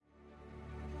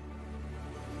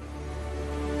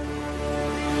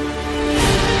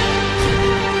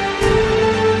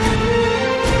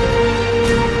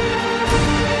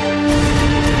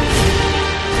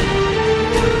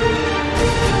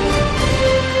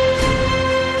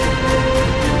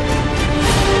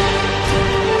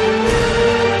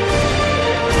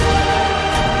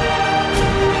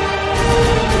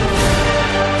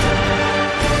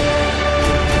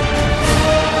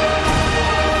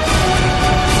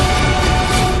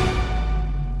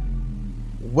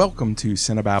Welcome to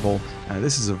Cinebabble.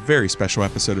 This is a very special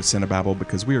episode of Cinebabble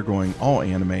because we are going all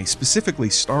anime, specifically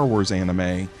Star Wars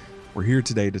anime. We're here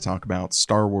today to talk about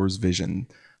Star Wars Vision,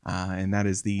 and that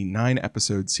is the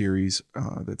 9-episode series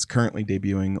that's currently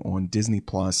debuting on Disney+.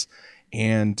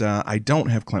 And I don't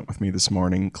have Clint with me this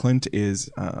morning. Clint is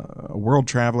a world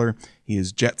traveler. He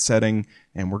is jet setting,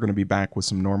 and we're going to be back with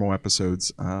some normal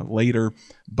episodes later.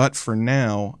 But for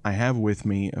now, I have with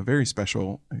me a very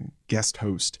special guest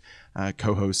host,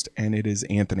 co-host, and it is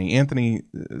Anthony. Anthony,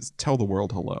 tell the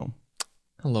world hello.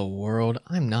 Hello, world.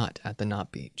 I'm not at the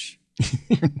Knot Beach.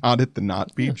 You're not at the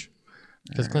Knot Beach?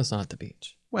 Because Clint's not at the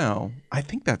beach. Well, I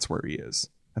think that's where he is.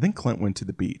 I think Clint went to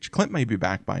the beach. Clint may be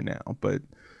back by now, but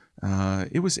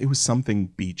it was something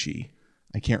beachy.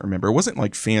 I can't remember. It wasn't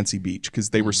like fancy beach because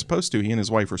they were supposed to. He and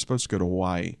his wife were supposed to go to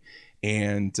Hawaii,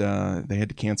 and they had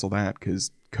to cancel that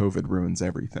because COVID ruins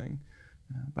everything.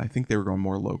 But I think they were going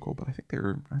more local. But I think they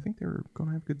were going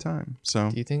to have a good time. So,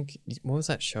 Do you think, what was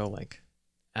that show like?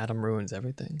 Adam Ruins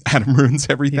Everything. Adam Ruins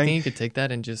Everything. Do you think you could take that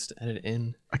and just edit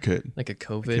in? I could. Like a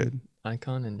COVID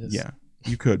icon and just. Yeah,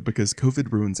 you could, because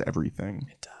COVID ruins everything.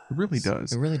 It does. It really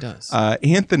does. It really does.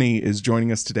 Anthony is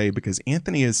joining us today because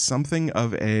Anthony is something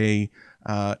of a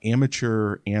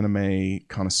amateur anime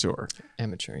connoisseur.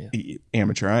 Amateur, yeah.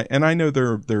 Amateur. And I know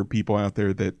there are people out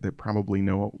there that probably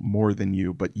know more than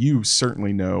you, but you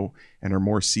certainly know and are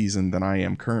more seasoned than I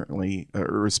am currently,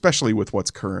 or especially with what's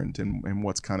current and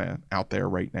what's kind of out there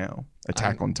right now.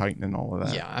 Attack on Titan and all of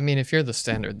that. Yeah, I mean, if you're the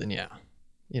standard, then yeah,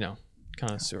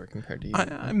 connoisseur compared to you.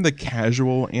 I'm the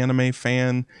casual anime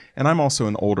fan, and I'm also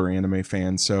an older anime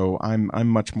fan, so I'm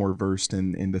much more versed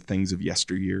in the things of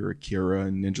yesteryear,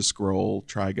 Akira, Ninja Scroll,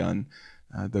 Trigun,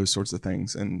 those sorts of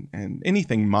things, and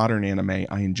anything modern anime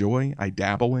I enjoy, I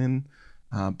dabble in,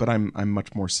 but I'm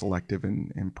much more selective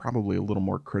and probably a little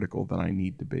more critical than I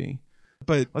need to be.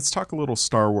 But let's talk a little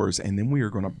Star Wars, and then we are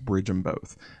going to bridge them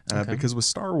both. Because with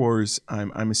Star Wars,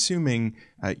 I'm assuming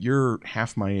you're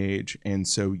half my age, and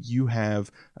so you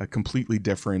have a completely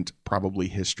different, probably,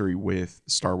 history with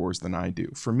Star Wars than I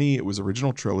do. For me, it was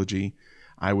original trilogy.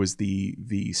 I was the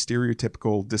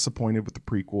stereotypical disappointed with the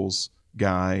prequels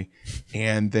guy,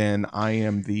 and then I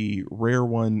am the rare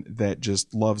one that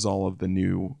just loves all of the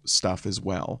new stuff as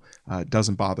well. It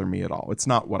doesn't bother me at all. It's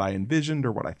not what I envisioned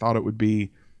or what I thought it would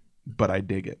be, but I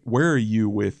dig it. Where are you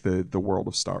with the world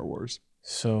of Star Wars?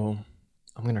 So,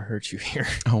 I'm going to hurt you here.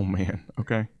 Oh, man.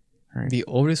 Okay. All right. The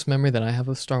oldest memory that I have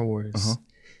of Star Wars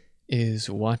is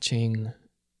watching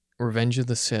Revenge of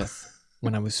the Sith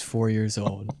when I was 4 years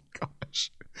old. Oh,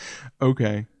 gosh.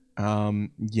 Okay.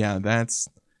 Yeah,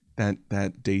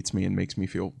 that dates me and makes me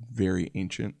feel very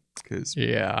ancient. Because,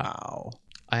 wow.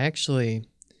 I actually,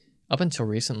 up until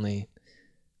recently,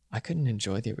 I couldn't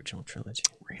enjoy the original trilogy.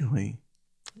 Really?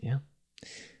 Yeah.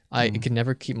 I could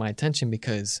never keep my attention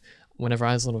because whenever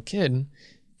I was a little kid,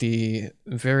 the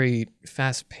very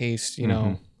fast-paced,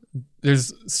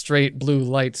 there's straight blue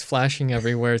lights flashing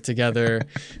everywhere together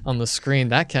on the screen.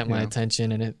 That kept my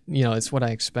attention, and it's what I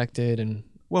expected. And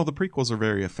well, the prequels are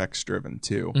very effects-driven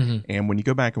too. And when you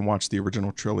go back and watch the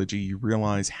original trilogy, you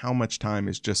realize how much time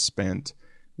is just spent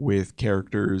with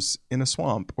characters in a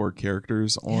swamp or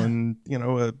characters on,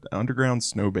 a underground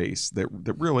snow base that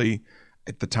really,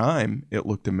 at the time, it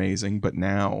looked amazing, but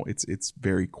now it's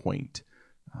very quaint.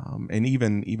 And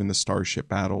even the starship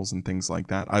battles and things like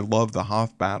that. I love the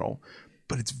Hoth battle,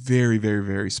 but it's very, very,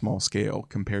 very small scale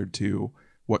compared to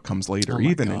what comes later,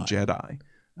 even in Jedi.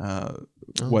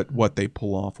 What they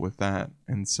pull off with that.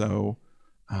 And so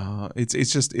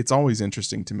it's always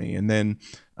interesting to me. And then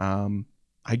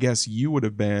I guess you would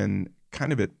have been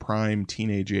kind of at prime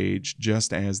teenage age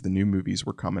just as the new movies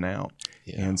were coming out.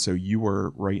 Yeah. And so you were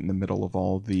right in the middle of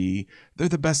all they're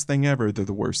the best thing ever, they're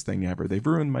the worst thing ever, they've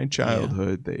ruined my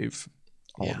childhood, they've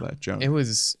all of that junk.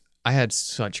 I had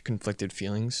such conflicted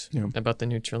feelings about the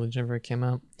new trilogy whenever it came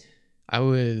out. I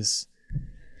was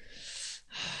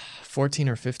 14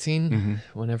 or 15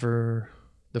 whenever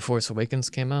The Force Awakens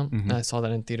came out. And I saw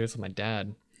that in theaters with my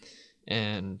dad,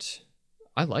 and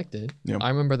I liked it. I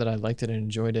remember that I liked it and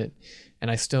enjoyed it, and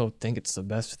I still think it's the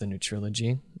best of the new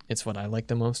trilogy. It's what I like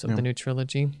the most of the new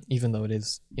trilogy, even though it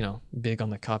is, big on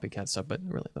the copycat stuff, but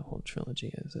really the whole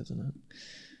trilogy is, isn't it?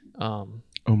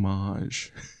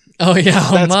 Homage. Oh yeah,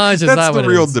 homage. That's the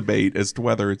real debate as to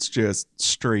whether it's just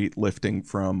straight lifting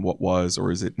from what was,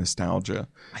 or is it nostalgia?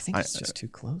 I think it's just too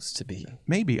close to be.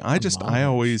 Maybe. I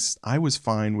was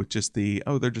fine with just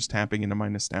they're just tapping into my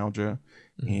nostalgia,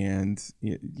 and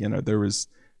there was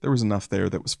enough there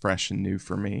that was fresh and new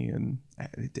for me, and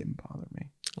it didn't bother me.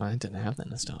 I didn't have that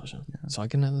nostalgia, so I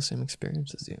can have the same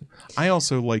experience as you. I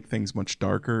also like things much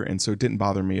darker, and so it didn't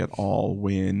bother me at all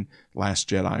when Last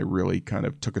Jedi really kind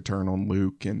of took a turn on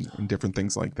Luke and different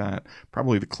things like that.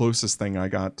 Probably the closest thing I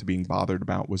got to being bothered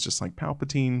about was just like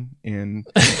Palpatine in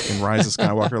Rise of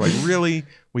Skywalker. Like, really?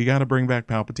 We got to bring back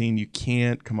Palpatine? You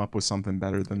can't come up with something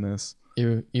better than this.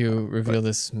 You reveal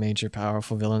this major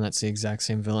powerful villain that's the exact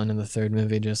same villain in the third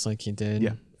movie, just like you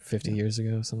did 50 years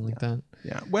ago, something like that.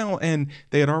 Yeah, well, and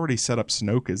they had already set up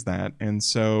Snoke as that, and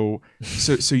so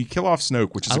you kill off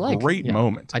Snoke, which is a great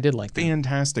moment. I did like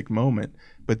fantastic moment.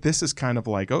 But this is kind of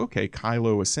like, okay,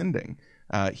 Kylo ascending.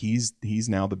 He's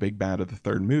now the big bad of the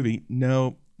third movie.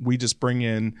 No, we just bring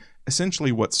in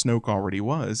essentially what Snoke already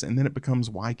was, and then it becomes,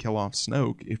 why kill off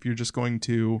Snoke if you're just going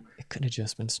to... It could have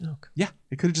just been Snoke. Yeah,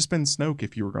 it could have just been Snoke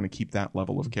if you were going to keep that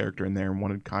level of character in there and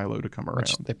wanted Kylo to come around.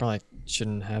 Which they probably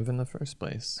shouldn't have in the first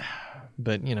place.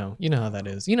 But, you know how that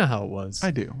is. You know how it was.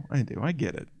 I do. I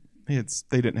get it.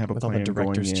 They didn't have a with plan all the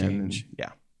director's going in. change.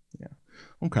 Yeah.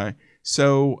 Okay.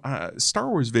 So Star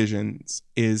Wars Visions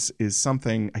is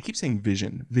something, I keep saying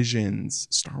visions.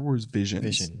 Star Wars Visions.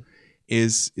 Vision.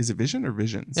 Is it Vision or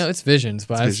Visions? No, it's Visions,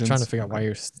 but It's I was Visions? trying to figure out why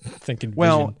you're thinking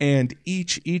Well, Vision. and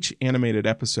each animated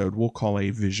episode we'll call a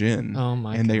vision. Oh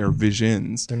my And they are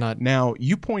visions. They're not. Now,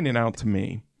 you pointed out to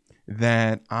me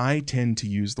that I tend to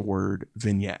use the word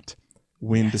vignette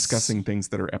when discussing things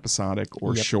that are episodic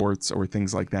or shorts or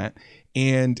things like that.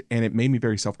 And it made me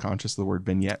very self-conscious of the word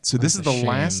vignette. So this is the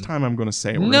last time I'm going to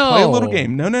say it. We're going to play a little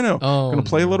game. No. Oh, I'm going to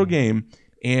play a little game.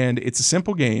 And it's a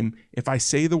simple game. If I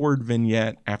say the word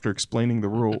vignette after explaining the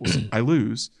rules, I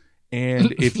lose.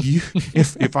 And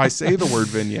if I say the word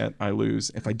vignette, I lose.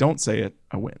 If I don't say it,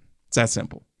 I win. It's that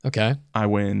simple. Okay. I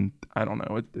win, I don't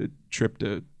know, a trip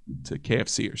to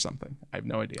KFC or something. I have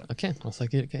no idea. Okay, I'll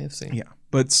take you to KFC. Yeah.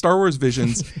 But Star Wars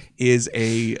Visions is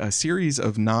a series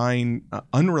of 9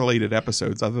 unrelated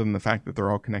episodes, other than the fact that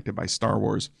they're all connected by Star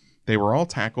Wars. They were all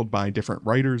tackled by different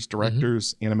writers,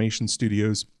 directors, animation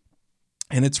studios.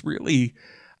 And it's really,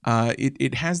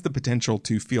 it has the potential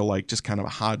to feel like just kind of a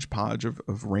hodgepodge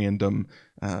of random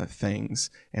things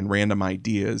and random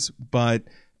ideas. But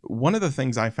one of the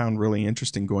things I found really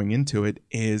interesting going into it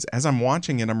is, as I'm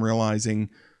watching it, I'm realizing,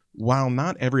 while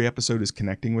not every episode is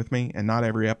connecting with me and not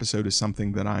every episode is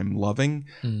something that I'm loving,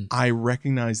 I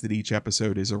recognize that each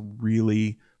episode is a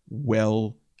really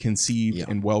well conceived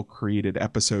and well created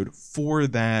episode for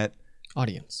that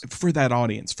audience, for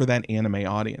that anime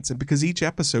audience. And because each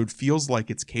episode feels like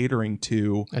it's catering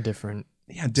to a different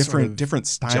different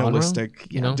stylistic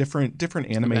genre,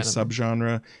 different anime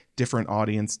subgenre, different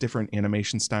audience, different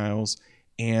animation styles.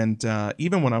 And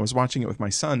even when I was watching it with my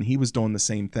son, he was doing the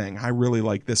same thing. I really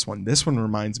like this one. This one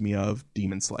reminds me of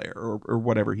Demon Slayer or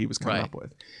whatever he was coming up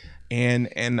with.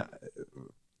 And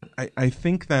I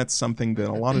think that's something that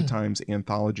a lot of times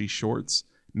anthology shorts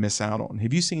miss out on.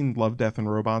 Have you seen Love, Death, and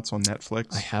Robots on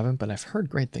Netflix? I haven't, but I've heard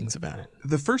great things about it.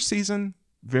 The first season,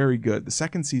 very good. The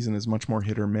second season is much more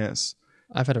hit or miss.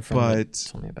 I've had a friend that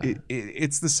told me about it.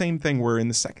 It's the same thing where in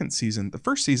the second season, the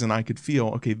first season I could feel,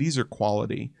 okay, these are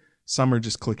quality. Some are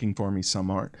just clicking for me,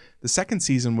 some aren't. The second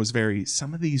season was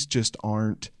some of these just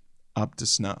aren't up to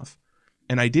snuff.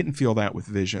 And I didn't feel that with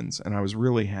Visions, and I was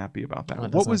really happy about that.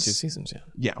 What was 2 seasons yet?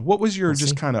 Yeah, what was your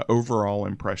kind of overall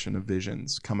impression of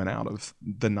Visions coming out of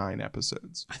the 9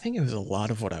 episodes? I think it was a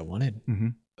lot of what I wanted. Mm-hmm.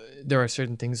 There are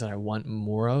certain things that I want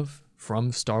more of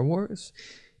from Star Wars,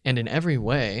 and in every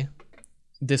way,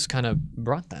 this kind of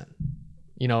brought that.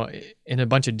 In a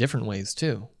bunch of different ways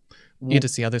too. You get to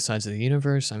see other sides of the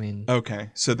universe. I mean,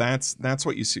 okay, so that's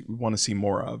what you want to see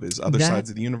more of, is other sides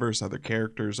of the universe, other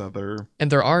characters,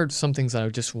 and there are some things that I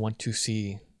just want to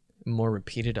see more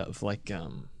repeated of, like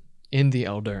in The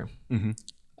Elder. Mm-hmm.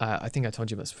 I think I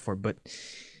told you this before, but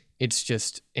it's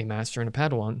just a master and a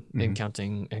Padawan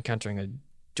encountering a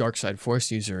dark side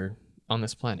Force user on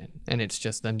this planet, and it's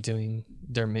just them doing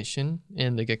their mission,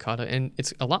 and they get caught up. And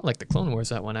it's a lot like the Clone Wars,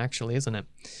 that one actually, isn't it?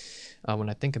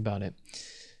 When I think about it.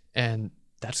 And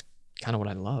that's kind of what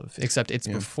I love, except it's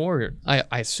before, I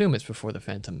assume it's before the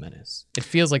Phantom Menace. It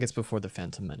feels like it's before the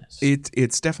Phantom Menace.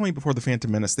 It's definitely before the Phantom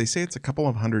Menace. They say it's a couple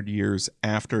of 100 years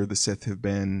after the Sith have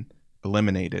been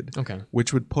eliminated. Okay.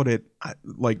 Which would put it,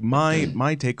 like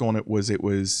my take on it was,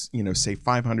 say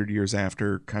 500 years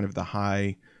after kind of the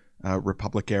High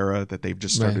Republic era that they've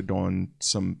just started doing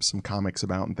some comics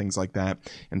about and things like that,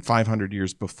 and 500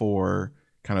 years before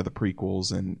kind of the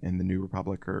prequels and the New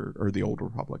Republic or the Old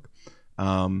Republic.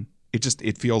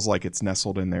 It feels like it's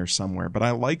nestled in there somewhere. But I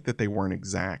like that they weren't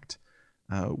exact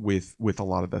with a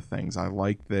lot of the things. I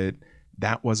like that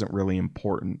that wasn't really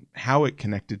important. How it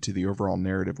connected to the overall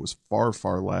narrative was far,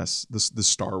 far less, the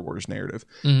Star Wars narrative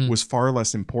was far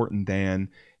less important than,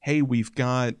 hey, we've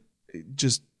got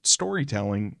just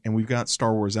storytelling and we've got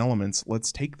Star Wars elements.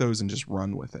 Let's take those and just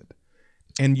run with it.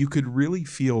 And you could really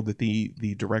feel that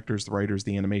the directors, the writers,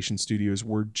 the animation studios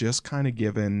were just kind of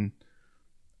given,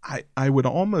 I would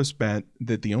almost bet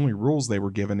that the only rules they were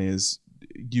given is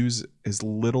use as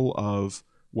little of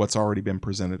what's already been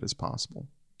presented as possible.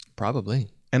 Probably.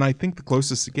 And I think the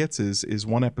closest it gets is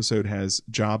one episode has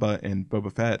Jabba and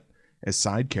Boba Fett as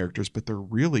side characters, but they're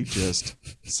really just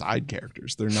side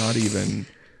characters. They're not even,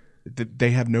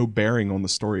 they have no bearing on the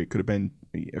story. It could have been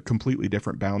a completely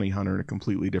different bounty hunter and a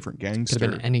completely different gangster. Could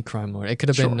have been any crime lord. It could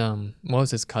have been, what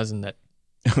was his cousin that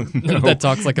No. that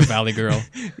talks like a valley girl?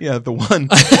 Yeah, the one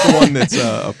that's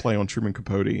a play on Truman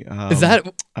Capote. Is that?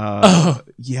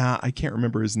 Yeah, I can't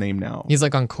remember his name now. He's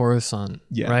like on Coruscant,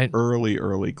 yeah, right?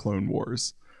 Early Clone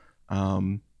Wars.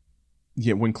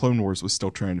 Yeah, when Clone Wars was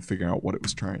still trying to figure out what it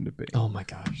was trying to be. Oh my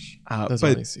gosh, those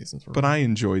early seasons were. But I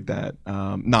enjoyed that.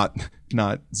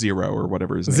 Not Zero or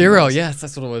whatever his name Zero, was. yes,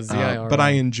 that's what it was. But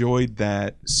I enjoyed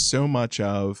that so much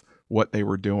of what they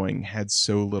were doing had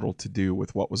so little to do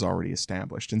with what was already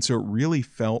established. And so it really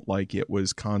felt like it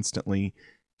was constantly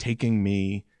taking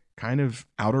me kind of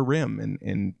outer rim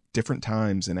and different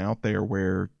times and out there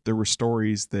where there were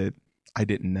stories that I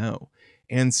didn't know.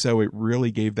 And so it really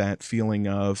gave that feeling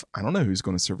of, I don't know who's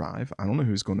going to survive. I don't know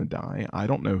who's going to die. I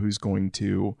don't know who's going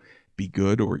to be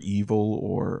good or evil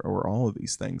or all of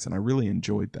these things. And I really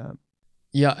enjoyed that.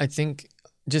 Yeah, I think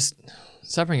just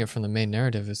separating it from the main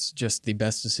narrative is just the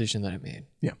best decision that I made.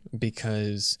 Yeah.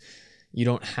 Because you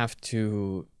don't have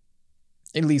to,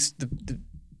 at least the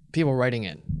people writing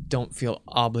it don't feel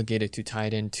obligated to tie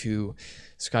it into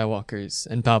Skywalkers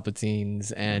and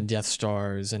Palpatines and Death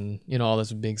Stars and, all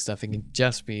this big stuff. It can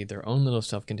just be their own little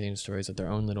self-contained stories of their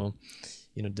own little,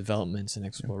 developments and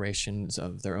explorations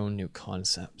of their own new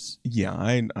concepts. Yeah,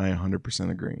 I 100%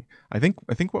 agree. I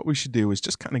think what we should do is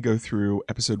just kind of go through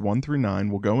episode 1 through 9.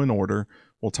 We'll go in order.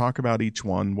 We'll talk about each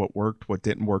one, what worked, what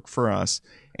didn't work for us.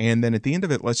 And then at the end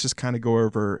of it, let's just kind of go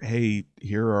over, hey,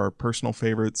 here are our personal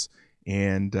favorites.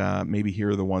 And maybe here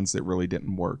are the ones that really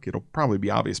didn't work. It'll probably be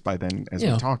obvious by then as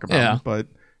we talk about them, but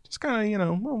just kind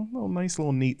of, little nice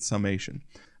little neat summation.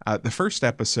 The first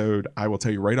episode, I will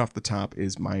tell you right off the top,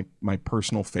 is my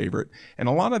personal favorite. And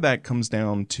a lot of that comes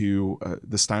down to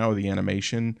the style of the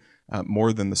animation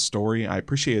more than the story. I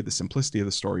appreciated the simplicity of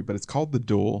the story, but it's called The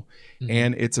Duel. Mm-hmm.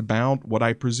 And it's about what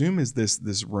I presume is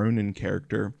this Ronin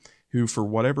character who, for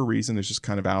whatever reason, is just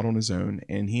kind of out on his own,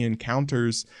 and he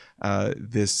encounters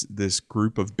this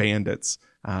group of bandits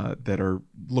that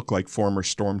look like former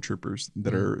stormtroopers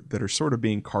that are sort of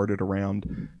being carted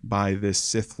around by this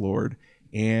Sith Lord,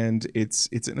 and it's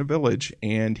in a village,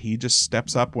 and he just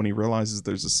steps up when he realizes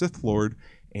there's a Sith Lord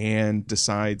and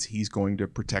decides he's going to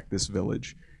protect this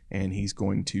village, and he's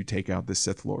going to take out the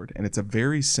Sith Lord, and it's a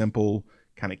very simple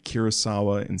kind of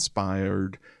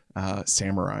Kurosawa-inspired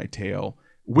samurai tale,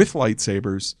 with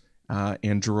lightsabers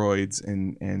and droids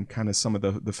and kind of some of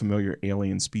the familiar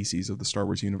alien species of the Star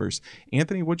Wars universe.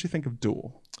 Anthony, what'd you think of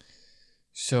Duel?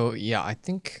 So yeah, I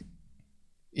think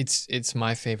it's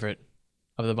my favorite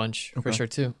of the bunch for sure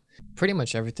too. Pretty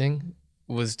much everything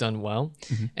was done well,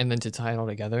 and then to tie it all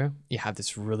together, you have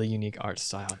this really unique art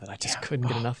style that I just couldn't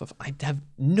get enough of. I have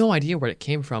no idea where it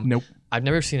came from. Nope. I've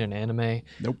never seen an anime.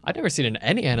 Nope. I've never seen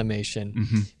any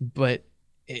animation, but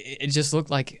it just looked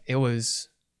like it was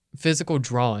physical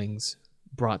drawings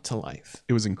brought to life.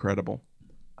 It was incredible.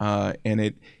 And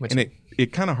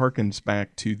it kind of harkens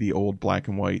back to the old black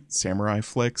and white samurai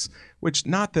flicks, which,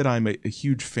 not that I'm a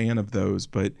huge fan of those,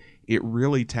 but it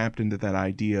really tapped into that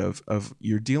idea of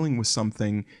you're dealing with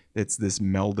something that's this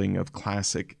melding of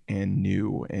classic and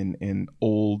new and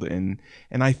old. And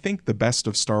I think the best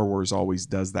of Star Wars always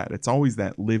does that. It's always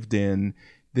that lived in,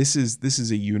 this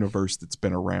is a universe that's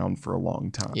been around for a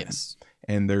long time. Yes.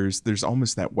 And there's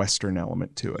almost that Western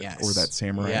element to it, or that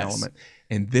samurai element.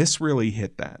 And this really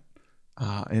hit that.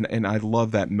 And I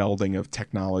love that melding of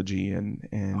technology and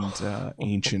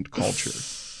ancient culture.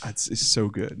 It's so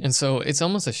good. And so it's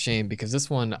almost a shame because this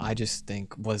one I just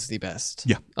think was the best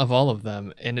of all of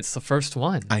them. And it's the first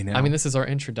one. I know. I mean, this is our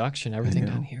introduction. Everything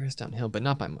down here is downhill, but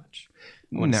not by much.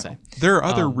 There are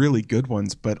other really good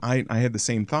ones, but I had the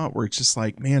same thought where it's just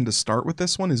like, man, to start with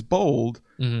this one is bold,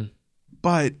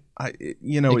 but it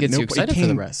gets you excited for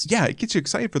the rest. Yeah, it gets you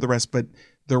excited for the rest, but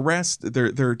the rest,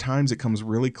 there are times it comes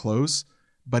really close,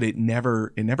 but it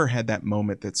never had that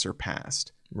moment that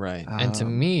surpassed. Right. And to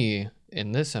me,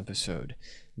 in this episode,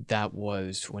 that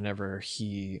was whenever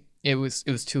he It was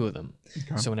two of them.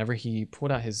 Okay. So whenever he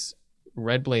pulled out his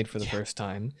red blade for the Yeah. first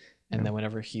time, and then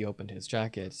whenever he opened his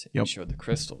jacket, Yep. it showed the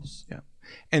crystals. Yeah.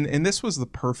 And this was the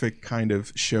perfect kind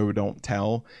of show don't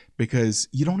tell, because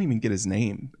you don't even get his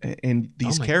name. And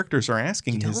these characters are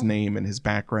asking his name and his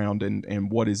background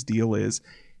and what his deal is.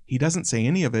 He doesn't say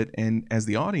any of it, and as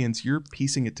the audience, you're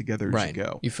piecing it together as you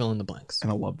go. You fill in the blanks. And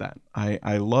I love that.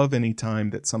 I love any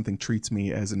time that something treats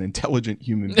me as an intelligent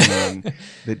human being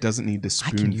that doesn't need to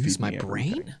spoon feed me. I can use my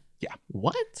brain? Yeah.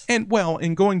 What? And well,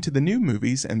 in going to the new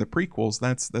movies and the prequels,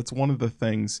 that's one of the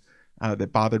things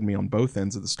that bothered me on both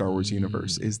ends of the Star Wars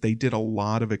universe, is they did a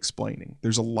lot of explaining.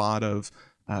 There's a lot of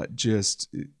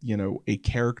just, a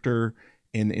character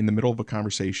in the middle of a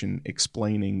conversation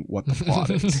explaining what the plot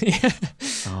is.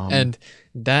 And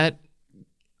that,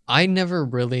 I never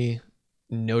really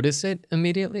notice it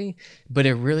immediately, but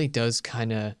it really does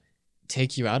kind of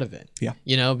take you out of it.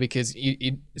 Yeah. Because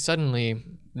you suddenly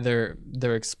they're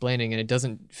explaining, and it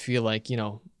doesn't feel like,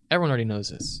 everyone already knows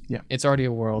this. Yeah. It's already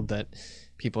a world that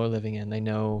people are living in. They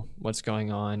know what's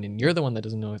going on, and you're the one that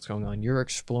doesn't know what's going on. You're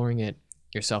exploring it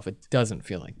yourself. It doesn't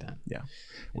feel like that. Yeah.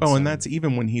 Well, and that's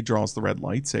even when he draws the red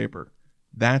lightsaber.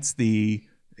 That's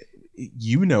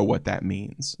what that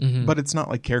means. Mm-hmm. But it's not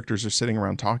like characters are sitting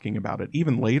around talking about it.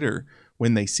 Even later,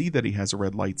 when they see that he has a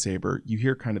red lightsaber, you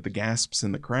hear kind of the gasps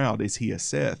in the crowd. Is he a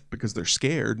Sith? Because they're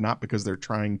scared, not because they're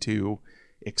trying to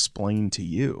explain to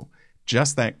you.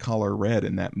 Just that color red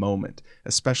in that moment,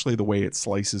 especially the way it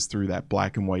slices through that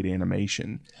black and white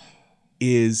animation,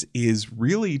 is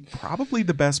really probably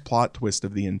the best plot twist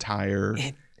of the entire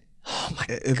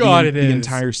the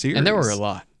entire series. And there were a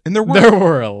lot. And there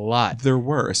were a lot. There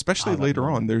were, especially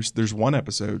later on. There's one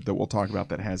episode that we'll talk about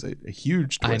that has a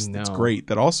huge twist that's great,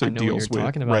 that also deals with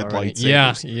red lightsabers.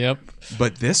 Yeah, yep.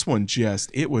 But this one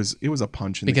it was a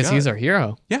punch in the gut. Because he's our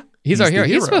hero. Yeah. He's our hero.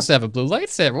 He's supposed to have a blue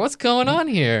lightsaber. What's going on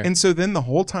here? And so then the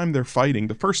whole time they're fighting,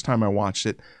 the first time I watched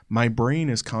it, my brain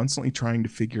is constantly trying to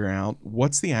figure out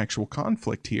what's the actual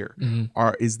conflict here.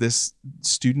 Mm-hmm. Is this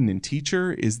student and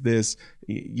teacher? Is this,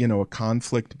 a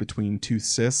conflict between two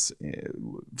Siths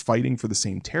fighting for the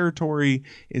same territory?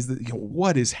 Is that,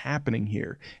 what is happening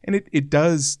here? And it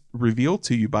does reveal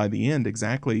to you by the end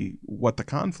exactly what the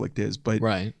conflict is, but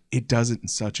it does it in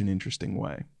such an interesting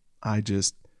way.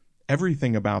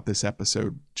 Everything about this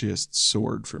episode just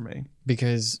soared for me.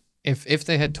 Because if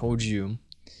they had told you,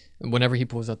 whenever he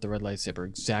pulls out the red lightsaber,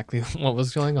 exactly what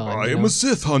was going on. I am a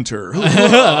Sith hunter.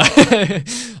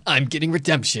 I'm getting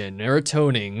redemption or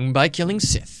atoning by killing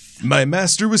Sith. My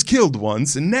master was killed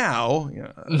once, and now...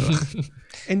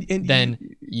 and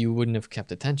then you wouldn't have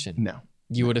kept attention. No.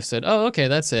 You would have said, oh, okay,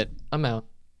 that's it. I'm out.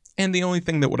 And the only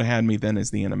thing that would have had me then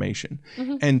is the animation.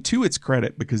 Mm-hmm. And to its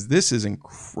credit, because this is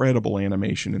incredible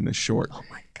animation in this short. Oh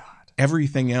my God.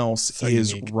 Everything else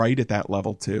is unique. right at that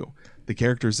level too. The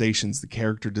characterizations, the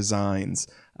character designs,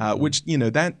 which,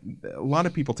 that a lot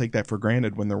of people take that for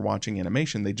granted when they're watching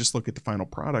animation. They just look at the final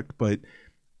product. But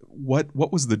what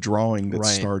was the drawing that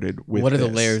started with what are the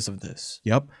layers of this?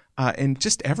 Yep. And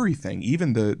just everything,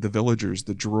 even the villagers,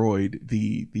 the droid,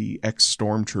 the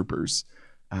ex-stormtroopers,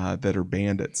 that are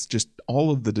bandits, just all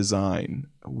of the design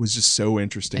was just so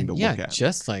interesting to look at.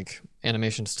 Just like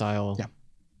animation style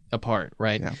apart,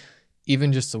 right? Yeah.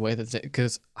 Even just the way that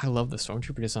because I love the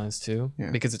stormtrooper designs too,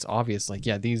 because it's obvious, like,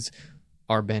 these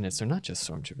are bandits. They're not just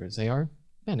stormtroopers. They are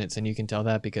bandits. And you can tell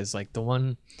that because like the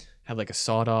one had like a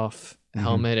sawed off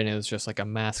helmet and it was just like a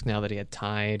mask now that he had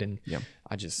tied. And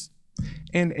I just...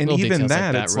 And even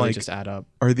that, it's really like, just add up.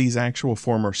 Are these actual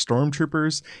former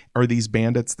stormtroopers? Are these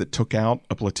bandits that took out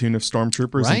a platoon of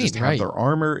stormtroopers and just have their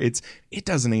armor? It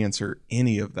doesn't answer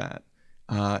any of that,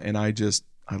 and I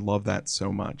love that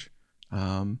so much.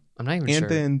 I'm not even sure. And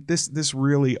then this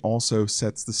really also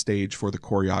sets the stage for the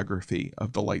choreography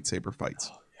of the lightsaber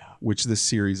fights, which this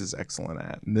series is excellent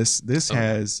at. And this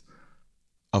has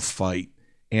a fight.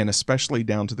 And especially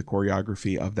down to the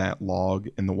choreography of that log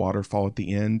and the waterfall at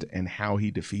the end and how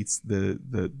he defeats the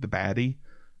baddie.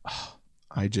 Oh,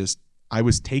 I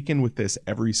was taken with this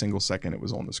every single second it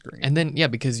was on the screen. And then,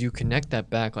 because you connect that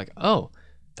back like, oh,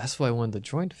 that's why I wanted the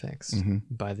droid fix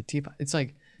by the teapot. It's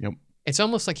like, it's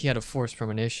almost like he had a forced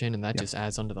premonition, and that just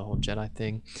adds onto the whole Jedi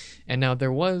thing. And now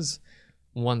there was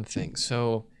one thing.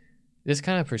 So this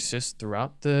kind of persists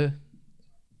throughout the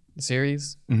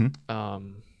series.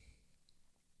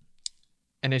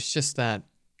 And it's just that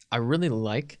I really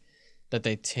like that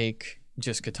they take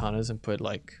just katanas and put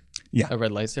like a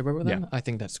red lightsaber with them. I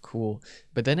think that's cool.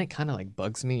 But then it kind of like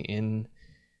bugs me in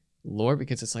lore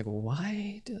because it's like,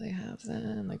 why do they have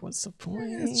that? Like, what's the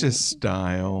point? It's just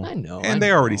style. I know. And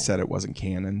they already said it wasn't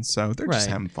canon, so they're just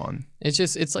having fun.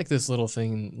 It's like this little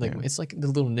thing, like it's like the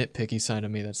little nitpicky side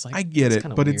of me that's like, I get it,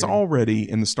 but weird. It's already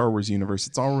in the Star Wars universe.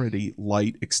 It's already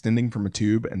light extending from a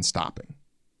tube and stopping.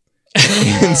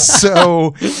 And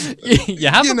so you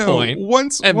have a point.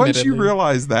 Once you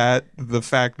realize that, the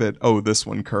fact that this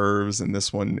one curves and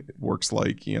this one works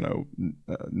like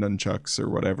nunchucks or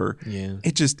whatever,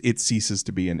 it ceases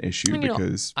to be an issue.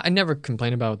 Because I never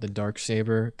complain about the dark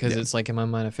saber because it's like in my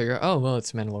mind I figure,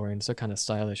 it's Mandalorians, they're kind of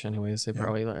stylish anyways. They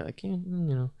probably like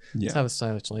let's have a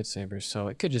stylish lightsaber, so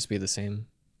it could just be the same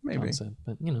concept,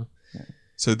 but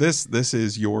So this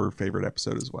is your favorite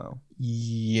episode as well?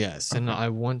 Yes, and I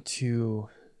want to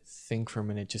think for a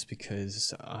minute just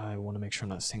because I want to make sure I'm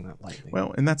not saying that lightly.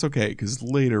 Well, and that's okay because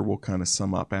later we'll kind of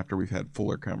sum up after we've had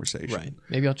fuller conversation.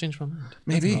 MayMaybe I'll change my mind.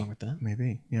 Maybe. Nothing wrong with that.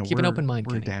 Maybe. Yeah. Keep an open mind.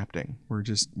 We're Kenny. adapting. We're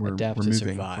moving.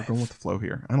 Survive. We're going with the flow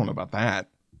here. I don't know about that.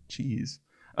 Jeez.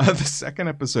 The second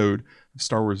episode of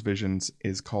Star Wars Visions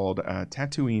is called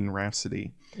Tatooine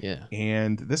Rhapsody. Yeah.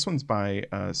 And this one's by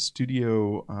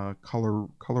Studio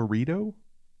Colorido.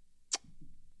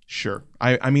 Sure.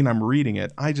 I mean, I'm reading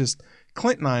it.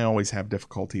 Clint and I always have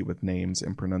difficulty with names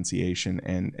and pronunciation,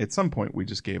 and at some point we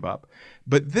just gave up.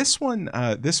 But this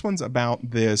one's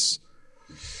about this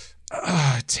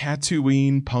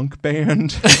Tatooine punk band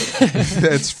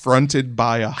that's fronted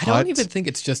by a hut. I don't even think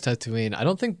it's just Tatooine. I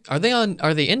don't think are they in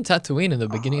Tatooine in the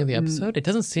beginning of the episode? It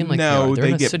doesn't seem like they're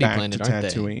in a city planet, aren't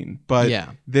Tatooine.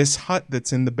 But this hut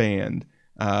that's in the band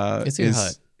is he a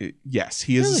hut? Yes,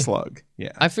 he is a slug.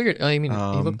 Yeah, I figured. I mean, he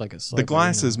looked like a slug. The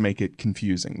glasses make it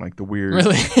confusing, like the weird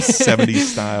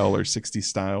 70s style or 60s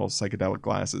style psychedelic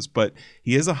glasses. But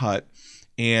he is a hut,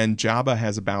 and Jabba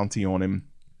has a bounty on him.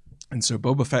 And so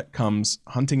Boba Fett comes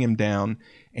hunting him down,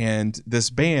 and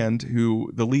this band, who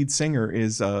the lead singer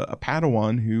is a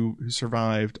Padawan who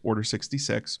survived Order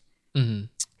 66,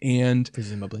 and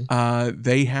presumably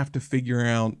they have to figure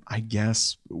out, I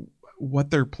guess,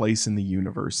 what their place in the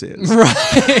universe is.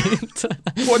 Right.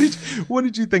 What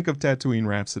did you think of Tatooine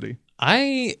Rhapsody?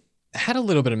 I had a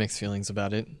little bit of mixed feelings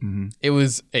about it. Mm-hmm. It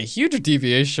was a huge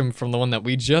deviation from the one that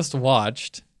we just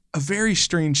watched. A very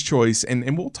strange choice,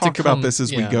 and we'll talk about this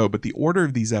as we go, but the order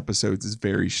of these episodes is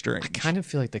very strange. I kind of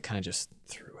feel like they kind of just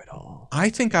threw it all. I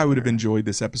think I would have enjoyed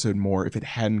this episode more if it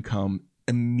hadn't come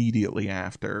immediately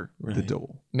after the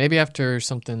duel. Maybe after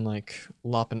something like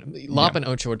Lop and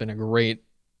Ocho would have been a great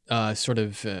sort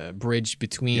of bridge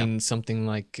between something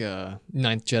like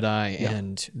Ninth Jedi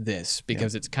and this,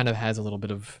 because it kind of has a little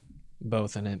bit of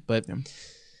both in it. But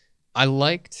I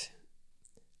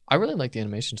really liked the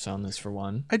animation style on this, for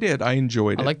one. I did. I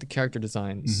enjoyed it. I liked the character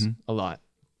designs a lot.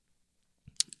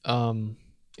 And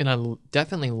I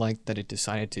definitely liked that it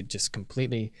decided to just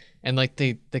completely, and like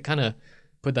they kind of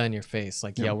put that in your face.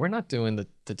 Like, we're not doing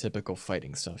the typical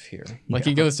fighting stuff here. Like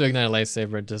he goes to ignite a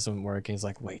lightsaber, it doesn't work. And he's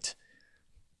like, wait,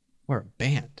 we're a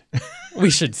band. We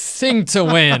should sing to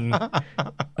win.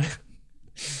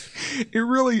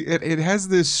 It has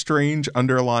this strange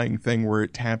underlying thing where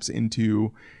it taps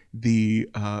into the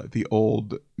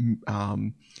old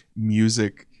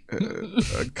music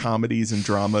comedies and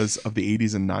dramas of the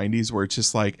 80s and 90s, where it's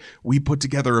just like, we put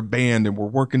together a band and we're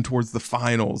working towards the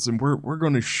finals, and we're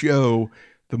going to show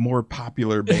the more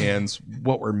popular bands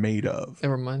what we're made of. It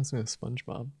reminds me of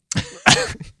SpongeBob.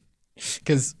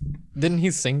 Because didn't he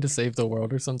sing to save the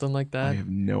world or something like that? I have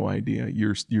no idea.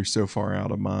 You're so far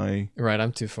out of my... Right,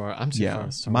 I'm too far.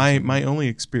 My only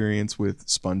experience with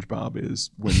SpongeBob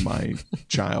is when my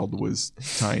child was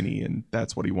tiny, and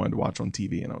that's what he wanted to watch on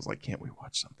TV, and I was like, can't we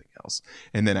watch something else?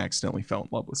 And then accidentally fell in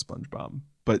love with SpongeBob.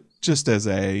 But just as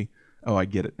I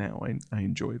get it now. I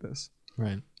enjoy this.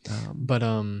 Right. But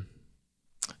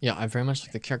I very much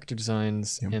like the character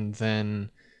designs, and then...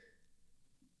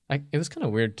 it was kind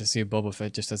of weird to see Boba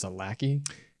Fett just as a lackey.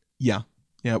 Yeah,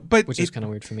 but which is kind of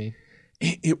weird for me.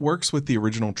 It works with the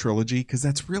original trilogy because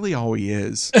that's really all he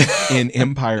is in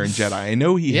Empire and Jedi. I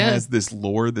know he has this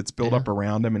lore that's built up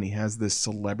around him, and he has this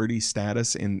celebrity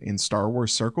status in Star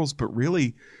Wars circles. But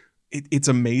really, it's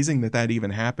amazing that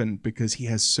even happened because he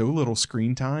has so little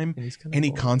screen time, and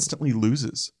he constantly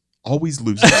loses. Always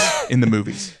loses in the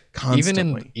movies.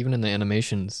 Constantly, even in the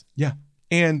animations. Yeah.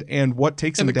 And what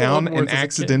takes him down? An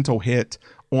accidental hit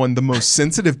on the most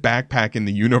sensitive backpack in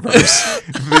the universe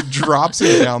that drops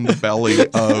him down the belly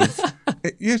of.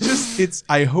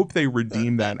 I hope they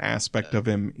redeem that aspect of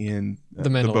him in the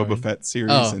Boba Fett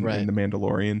series and The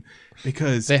Mandalorian,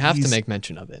 because they have to make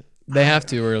mention of it. They have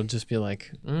to, or it'll just be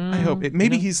like. I hope it.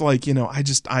 Maybe he's like,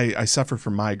 I suffer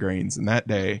from migraines, and that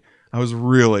day I was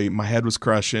really, my head was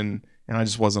crushing, and I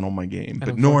just wasn't on my game.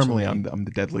 But normally, I'm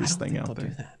the deadliest thing out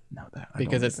there. No,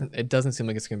 because it doesn't seem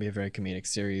like it's going to be a very comedic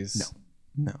series.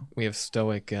 No. We have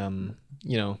stoic,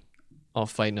 all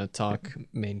fight no talk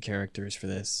main characters for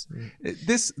this.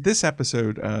 This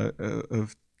episode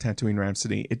of Tatooine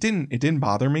Rhapsody, it didn't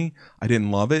bother me. I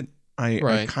didn't love it.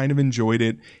 I kind of enjoyed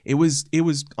it. It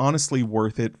was honestly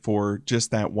worth it for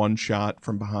just that one shot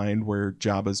from behind where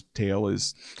Jabba's tail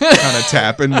is kind of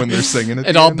tapping when they're singing it.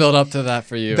 It all built up to that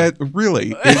for you. That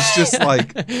really, it's just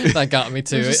like that got me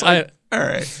too. Like, all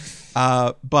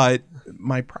right, but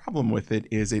my problem with it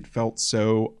is it felt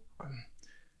so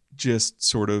just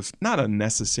sort of not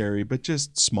unnecessary, but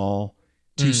just small,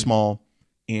 too small,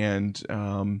 and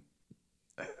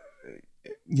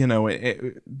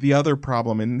the other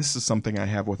problem, and this is something I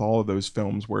have with all of those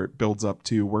films where it builds up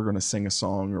to we're going to sing a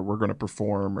song or we're going to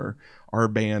perform or our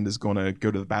band is going to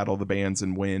go to the battle of the bands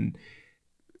and win.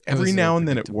 Every now and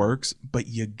then it works, but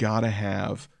you got to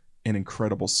have an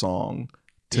incredible song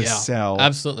to sell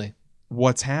absolutely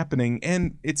what's happening.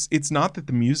 And it's not that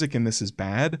the music in this is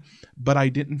bad, but I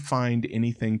didn't find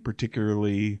anything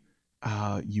particularly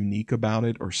unique about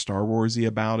it or Star Warsy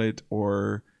about it,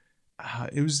 or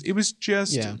it was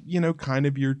just kind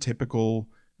of your typical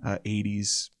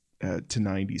 80s to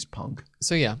 90s punk.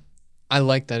 So I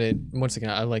like that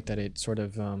it sort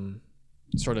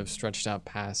of stretched out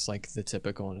past like the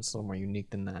typical, and it's a little more unique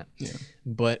than that.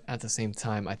 But at the same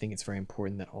time, I think it's very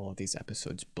important that all of these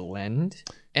episodes blend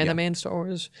anime and Star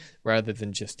Wars rather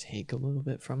than just take a little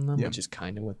bit from them, which is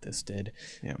kind of what this did.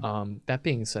 That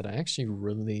being said, I actually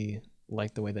really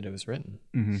like the way that it was written,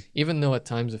 even though at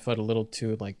times it felt a little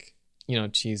too like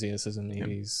cheesy. This is an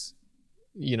 80s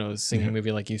singing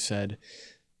movie, like you said.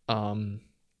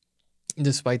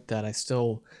 Despite that, I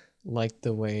still like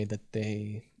the way that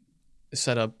they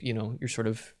set up your sort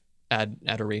of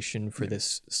adoration for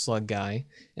this slug guy,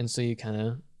 and so you kind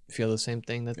of feel the same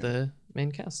thing that the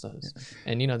main cast does.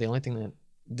 And the only thing that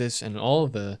this and all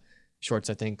of the shorts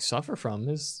I think suffer from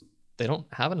is they don't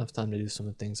have enough time to do some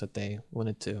of the things that they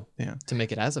wanted to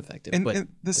make it as effective. And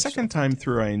the second time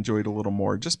through I enjoyed a little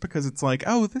more, just because it's like,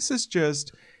 oh, this is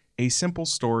just a simple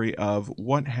story of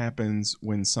what happens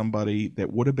when somebody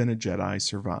that would have been a Jedi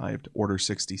survived Order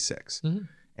 66.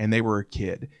 And they were a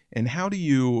kid. And how do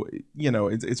you,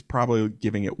 it's probably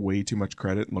giving it way too much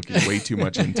credit and looking way too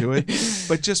much into it.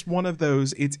 But just one of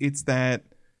those, it's that,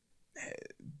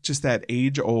 just that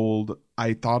age old,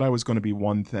 I thought I was going to be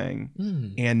one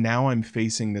thing. And now I'm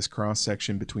facing this cross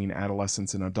section between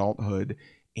adolescence and adulthood.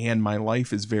 And my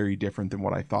life is very different than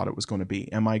what I thought it was going to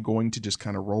be. Am I going to just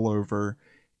kind of roll over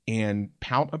and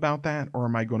pout about that? Or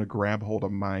am I going to grab hold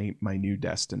of my new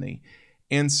destiny?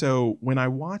 And so when I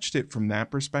watched it from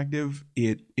that perspective,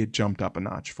 it jumped up a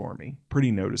notch for me pretty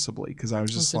noticeably, because I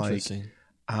was just like,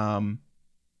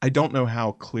 I don't know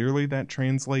how clearly that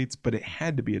translates, but it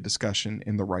had to be a discussion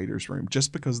in the writer's room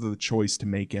just because of the choice to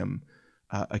make him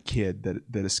a kid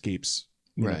that escapes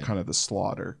kind of the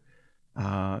slaughter.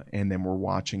 And then we're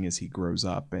watching as he grows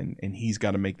up, and he's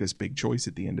got to make this big choice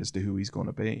at the end as to who he's going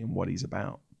to be and what he's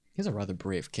about. He's a rather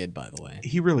brave kid, by the way.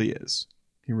 He really is.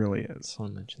 He really is.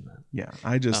 Someone mentioned that. Yeah,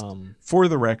 I just, for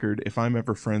the record, if I'm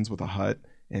ever friends with a Hutt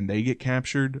and they get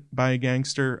captured by a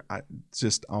gangster,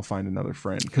 I'll find another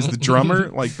friend. Because the drummer,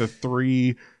 like the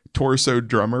 3 torso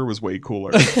drummer, was way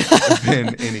cooler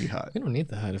than any Hutt. We don't need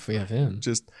the Hutt if we have him.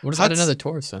 What does Hutts, another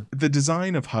torso? The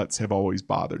design of Hutts have always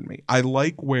bothered me. I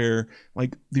like where,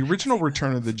 like the original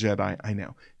Return of the Jedi,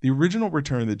 the original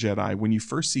Return of the Jedi, when you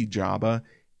first see Jabba,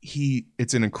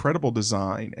 it's an incredible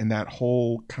design, and that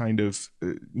whole kind of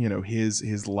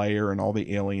his lair and all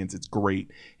the aliens, it's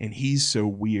great, and he's so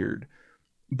weird.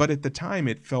 But at the time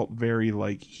it felt very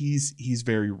like he's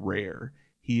very rare.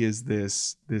 He is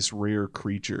this rare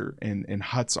creature, and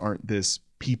Hutts aren't this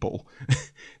people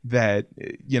that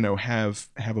have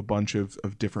a bunch of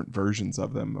different versions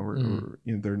of them, or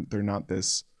they're not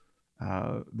this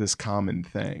common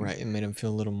thing. Right. It made him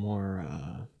feel a little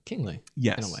more kingly.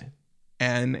 Yes. In a way.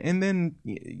 And then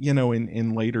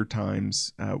in later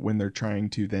times when they're trying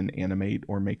to then animate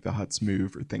or make the Hutts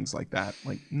move or things like that,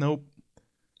 like nope.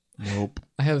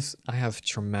 I have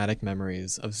traumatic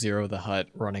mememories of Zero the Hutt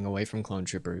running away from clone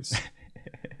troopers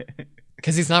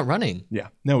because he's not running. Yeah,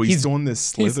 no, he's doing this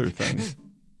slither thing.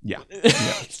 Yeah,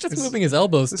 he's just moving his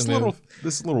elbows to move.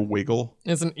 This little wiggle.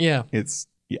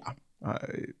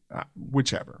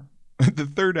 Whichever. The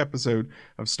third episode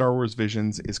of Star Wars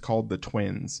Visions is called The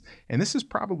Twins, and this is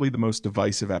probably the most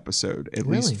divisive episode, at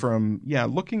least from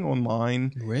looking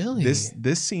online. Really,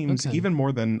 this seems even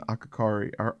more than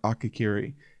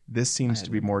Akakiri. This seems to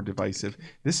be more divisive.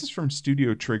 This is from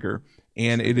Studio Trigger.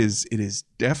 And it is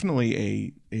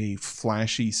definitely a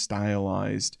flashy,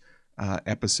 stylized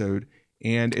episode.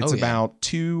 And it's about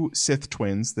two Sith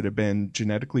twins that have been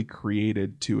genetically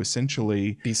created to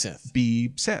essentially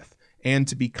be Sith and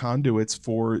to be conduits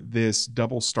for this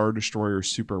double Star Destroyer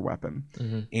super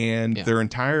weapon. And their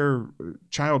entire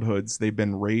childhoods, they've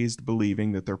been raised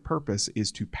believing that their purpose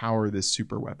is to power this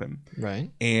super weapon. Right.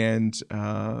 And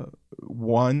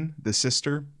one, the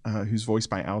sister, who's voiced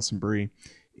by Alison Brie,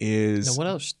 is... Now, what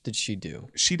else did she do?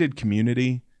 She did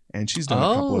Community, and she's done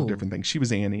a couple of different things. She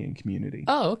was Annie in Community.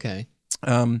 Oh, okay.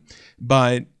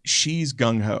 But she's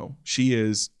gung-ho. She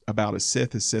is about as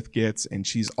Sith gets, and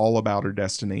she's all about her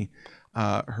destiny.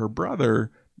 Her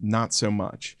brother, not so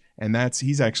much. And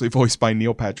he's actually voiced by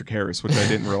Neil Patrick Harris, which I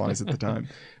didn't realize at the time.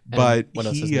 But what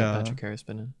else has Neil Patrick Harris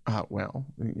been in? Well,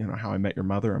 How I Met Your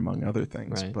Mother, among other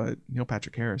things. Right. But Neil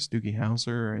Patrick Harris, Doogie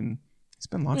Howser, and he's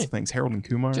been lots of things. Harold and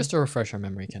Kumar. Just to refresh our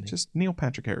memory, Kenny. Just Neil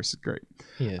Patrick Harris is great.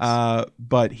 He is.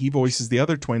 But he voices the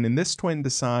other twin, and this twin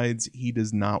decides he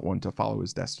does not want to follow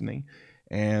his destiny.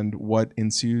 And what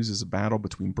ensues is a battle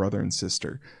between brother and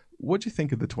sister. What'd you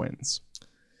think of the twins?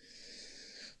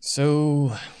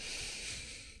 So,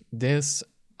 this,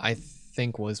 I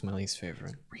think, was my least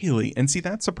favorite. Really? And see,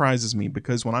 that surprises me,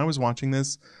 because when I was watching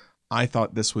this, I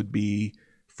thought this would be,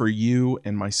 for you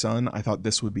and my son, I thought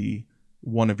this would be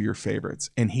one of your favorites.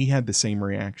 And he had the same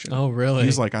reaction. Oh, really? He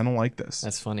was like, I don't like this.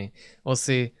 That's funny. Well,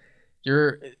 see,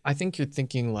 I think you're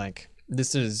thinking, like,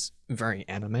 this is very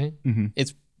anime. Mm-hmm.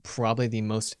 It's probably the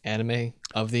most anime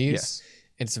of these. Yes.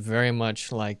 It's very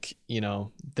much like,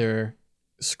 they're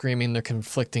screaming their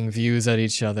conflicting views at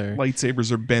each other.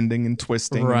 Lightsabers are bending and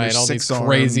twisting. Right, all these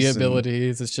crazy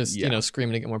abilities. It's just,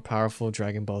 screaming to get more powerful,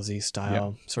 Dragon Ball Z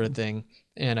style sort of thing.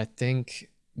 And I think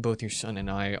both your son and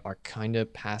I are kind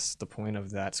of past the point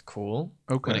of that's cool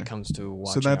when it comes to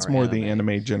watching. So that's more the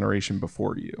anime generation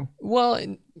before you. Well,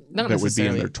 not that necessarily. Would be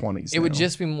in their 20s. It would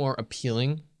just be more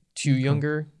appealing to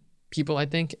younger people, I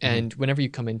think. And whenever you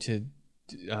come into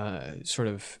sort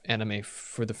of anime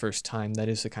for the first time, that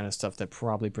is the kind of stuff that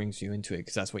probably brings you into it,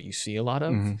 because that's what you see a lot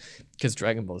of. Because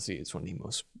Dragon Ball Z is one of the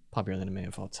most popular anime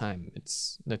of all time.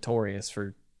 It's notorious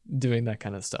for doing that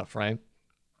kind of stuff, right?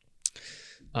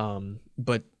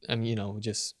 But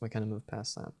just we kind of move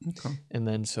past that. Okay. And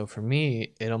then so for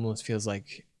me, it almost feels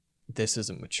like this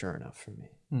isn't mature enough for me.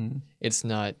 It's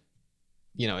not,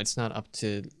 it's not up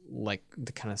to like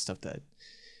the kind of stuff that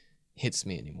hits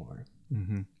me anymore.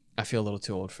 I feel a little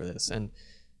too old for this, and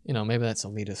maybe that's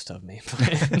elitist of me.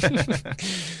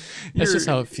 That's just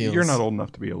how it feels. You're not old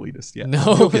enough to be elitist yet.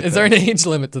 No, is there an age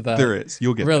limit to that? There is.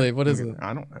 You'll get really. There. What is it?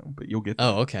 I don't know, but you'll get there.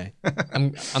 Oh, okay.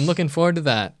 I'm looking forward to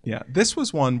that. Yeah, this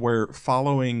was one where,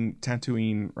 following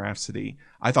Tatooine Rhapsody,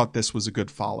 I thought this was a good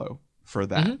follow for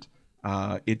that.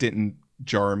 It didn't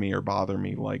jar me or bother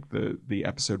me like the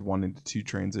episode 1 and 2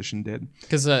 transition did,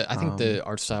 because I think the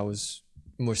art style was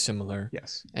more similar.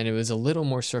 Yes. And it was a little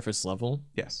more surface level.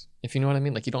 Yes. If you know what I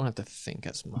mean, like you don't have to think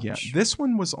as much. Yeah. This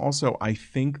one was also, I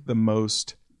think, the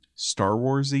most Star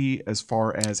Warsy as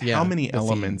far as how many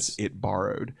elements it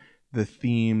borrowed. The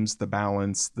themes, the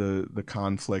balance, the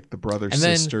conflict, the brother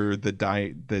sister, the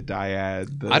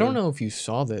dyad. I don't know if you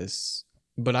saw this,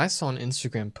 but I saw an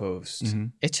Instagram post.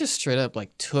 It just straight up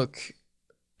like took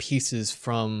pieces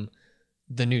from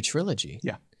the new trilogy.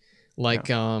 Yeah.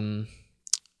 Like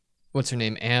what's her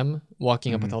name? Am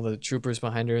walking up with all the troopers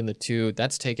behind her in the 2.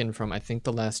 That's taken from, I think,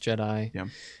 The Last Jedi. Yeah.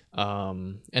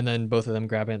 And then both of them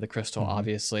grabbing at the crystal,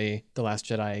 obviously. The Last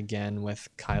Jedi again with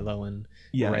Kylo and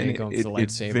Rey going for the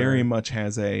lightsaber. It very much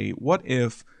has a, what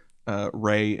if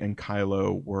Rey and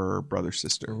Kylo were brother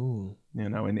sister? Ooh.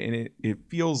 And it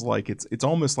feels like it's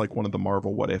almost like one of the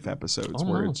Marvel What If episodes,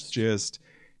 where it's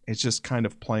just kind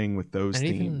of playing with those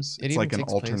themes. It's like an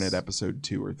alternate episode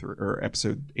 2 or 3, or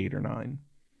episode 8 or 9.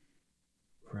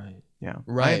 Right. Yeah.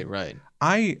 Right.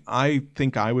 I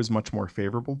think I was much more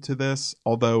favorable to this,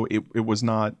 although it was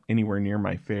not anywhere near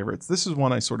my favorites. This is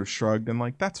one I sort of shrugged and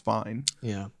like, that's fine.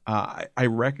 Yeah. I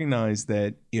recognize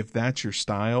that if that's your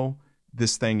style,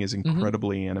 this thing is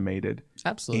incredibly animated.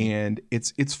 Absolutely. And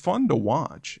it's fun to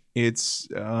watch. It's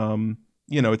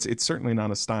it's certainly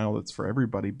not a style that's for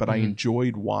everybody, but I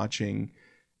enjoyed watching.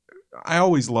 I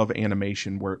always love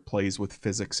animation where it plays with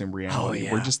physics and reality,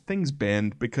 where just things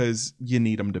bend because you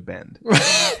need them to bend.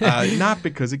 Not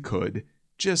because it could,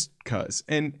 just because.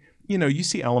 And, you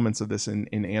see elements of this in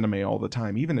anime all the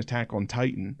time, even Attack on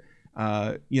Titan.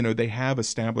 They have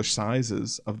established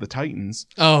sizes of the Titans.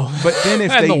 Oh, but then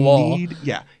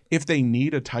if they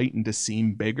need a Titan to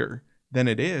seem bigger than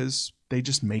it is, they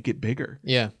just make it bigger.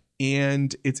 Yeah.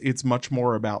 And it's much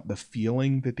more about the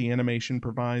feeling that the animation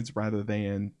provides rather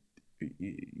than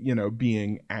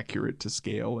being accurate to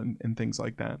scale and things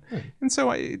like that. Right. And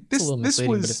so It's a little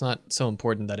misleading, but it's not so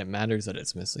important that it matters that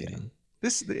it's misleading.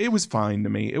 It was fine to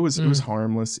me. It was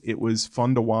harmless. It was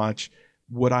fun to watch.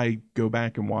 Would I go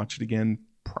back and watch it again?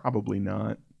 Probably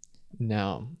not.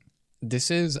 Now,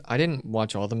 I didn't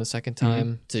watch all of them a second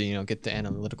time to, get the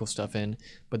analytical stuff in,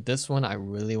 but this one I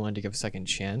really wanted to give a second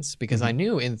chance because I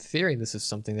knew in theory this is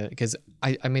something that, because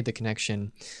I made the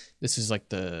connection, this is like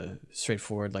the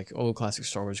straightforward, like old classic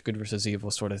Star Wars, good versus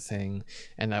evil sort of thing,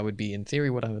 and that would be in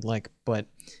theory what I would like, but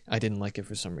I didn't like it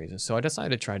for some reason. So I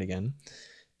decided to try it again,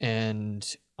 and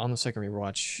on the second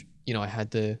rewatch, I had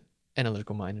the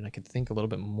analytical mind and I could think a little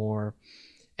bit more.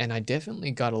 And I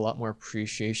definitely got a lot more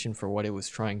appreciation for what it was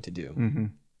trying to do.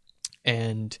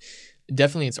 And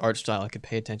definitely its art style, I could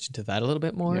pay attention to that a little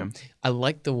bit more. Yeah. I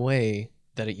like the way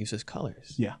that it uses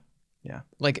colors. Yeah.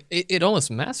 Like it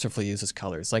almost masterfully uses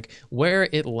colors. Like where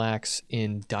it lacks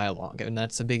in dialogue, and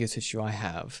that's the biggest issue I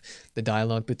have. The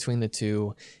dialogue between the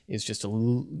two is just a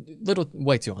little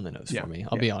way too on the nose for me.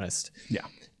 I'll be honest. Yeah.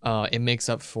 It makes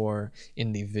up for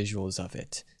in the visuals of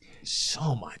it.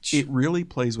 So much. It really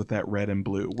plays with that red and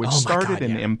blue, which started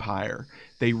in Empire.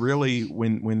 They really,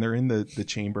 when they're in the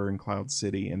chamber in Cloud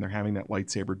City and they're having that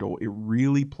lightsaber duel, it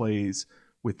really plays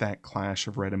with that clash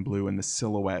of red and blue and the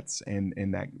silhouettes and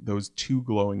those two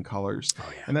glowing colors.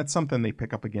 And that's something they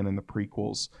pick up again in the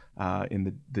prequels,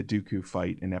 in the Dooku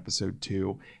fight in Episode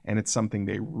 2. And it's something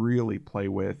they really play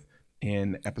with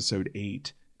in Episode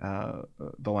 8.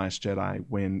 The Last Jedi,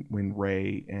 when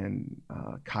Rey and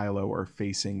Kylo are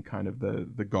facing kind of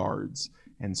the guards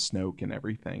and Snoke and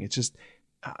everything. It's just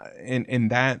and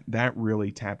that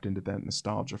really tapped into that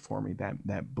nostalgia for me.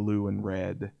 That blue and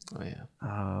red.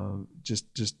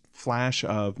 Just flash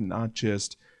of not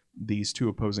just these two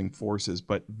opposing forces,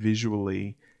 but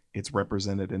visually it's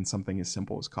represented in something as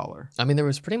simple as color. I mean, there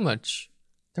was pretty much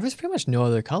no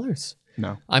other colors.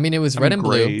 No. I mean, it was red and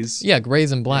grays. Blue. Yeah,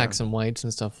 grays and blacks and whites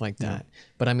and stuff like that.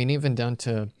 But I mean, even down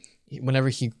to whenever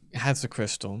he has the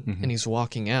crystal and he's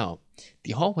walking out,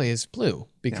 the hallway is blue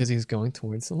because he's going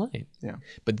towards the light. Yeah.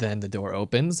 But then the door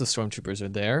opens, the stormtroopers are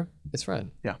there, it's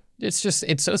red. Yeah. It's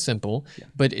so simple. Yeah.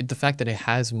 But the fact that it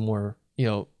has more,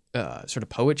 sort of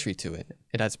poetry to it,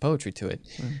 it adds poetry to it,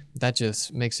 that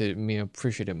just makes it me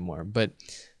appreciate it more. But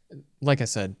like I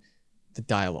said, the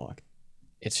dialogue,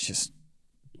 it's just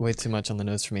way too much on the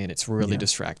nose for me, and it's really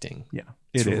distracting. Yeah,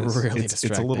 it's really distracting.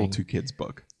 It's a little too kids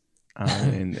book,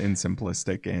 and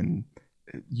simplistic, and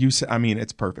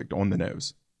it's perfect on the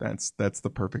nose. That's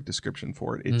the perfect description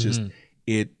for it. It just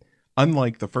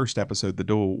unlike the first episode, The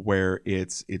Duel, where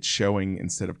it's showing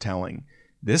instead of telling.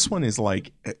 This one is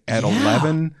like at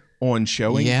 11 on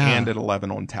showing and at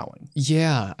 11 on telling.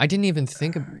 Yeah, I didn't even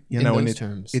think of in those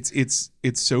terms.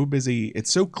 It's so busy.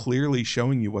 It's so clearly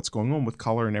showing you what's going on with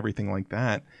color and everything like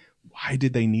that. Why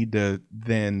did they need to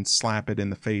then slap it in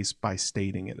the face by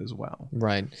stating it as well?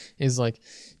 Right. It's like,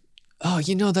 oh,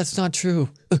 that's not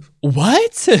true.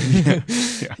 What?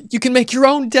 You can make your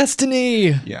own destiny.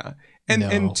 Yeah.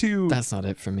 And that's not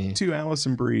it for me. To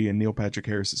Alison Brie and Neil Patrick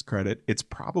Harris's credit, it's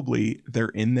probably they're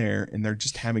in there and they're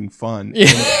just having fun. Yeah.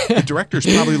 The director's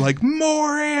probably like,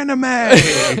 more anime.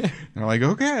 They're like,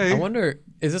 okay. I wonder,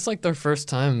 is this like their first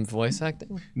time voice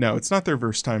acting? No, it's not their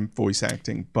first time voice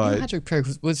acting, but Patrick Perry,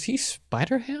 was he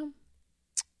Spider-Ham?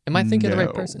 Am I thinking of the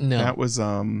right person? No, that was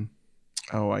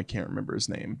I can't remember his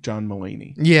name. John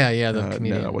Mulaney. Yeah, the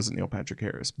comedian. No, that wasn't Neil Patrick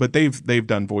Harris. But they've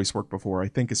done voice work before. I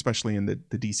think especially in the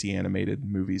DC animated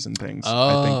movies and things.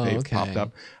 I think they've popped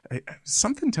up.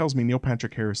 Something tells me Neil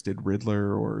Patrick Harris did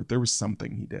Riddler, or there was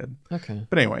something he did. Okay.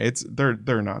 But anyway,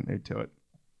 they're not new to it.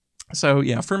 So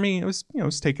yeah, for me it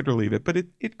was take it or leave it, but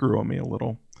it grew on me a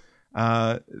little.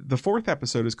 The fourth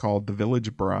episode is called The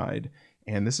Village Bride,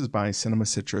 and this is by Cinema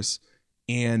Citrus.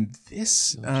 And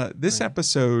this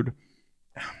episode,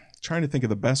 trying to think of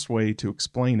the best way to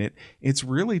explain it, it's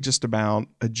really just about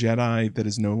a Jedi that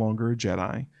is no longer a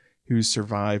Jedi, who's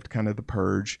survived kind of the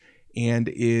purge and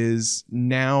is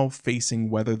now facing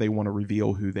whether they want to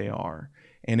reveal who they are.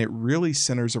 And it really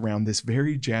centers around this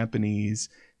very Japanese,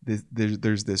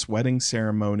 there's this wedding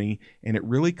ceremony, and it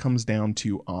really comes down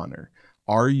to honor.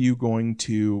 Are you going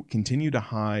to continue to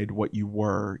hide what you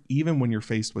were, even when you're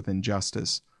faced with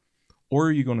injustice? Or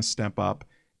are you going to step up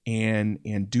and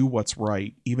do what's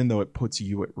right, even though it puts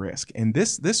you at risk? And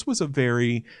this was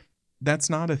that's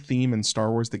not a theme in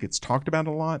Star Wars that gets talked about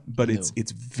a lot, but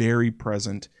it's very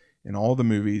present in all the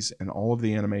movies and all of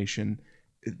the animation.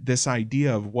 This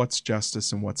idea of what's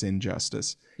justice and what's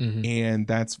injustice. And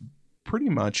that's pretty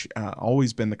much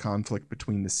always been the conflict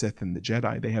between the Sith and the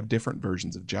Jedi. They have different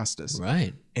versions of justice.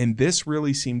 Right. And this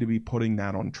really seemed to be putting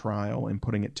that on trial and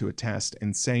putting it to a test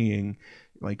and saying,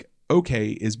 like, okay,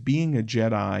 is being a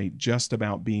Jedi just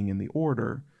about being in the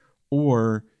Order,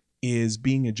 or is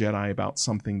being a Jedi about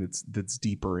something that's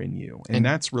deeper in you? And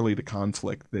that's really the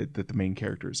conflict that the main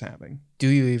character is having. Do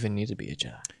you even need to be a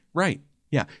Jedi? Right.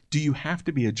 Yeah. Do you have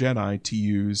to be a Jedi to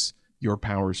use your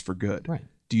powers for good? Right.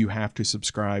 Do you have to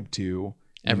subscribe to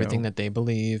everything that they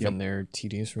believe and their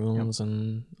tedious rules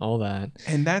and all that?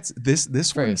 And that's this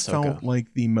one Ahsoka. felt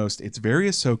like the most, it's very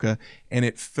Ahsoka, and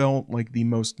it felt like the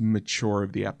most mature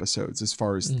of the episodes as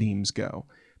far as themes go,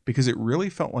 because it really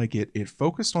felt like it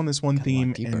focused on this one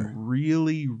theme and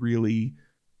really, really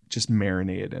just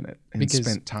marinated in it and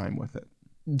spent time with it.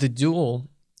 The duel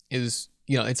is,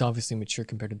 it's obviously mature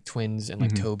compared to the twins and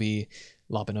like Toby,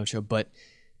 La Pinocho, but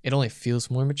it only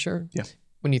feels more mature. Yeah.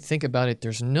 When you think about it,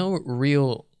 there's no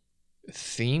real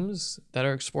themes that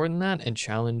are explored in that and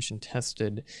challenged and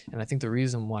tested. And I think the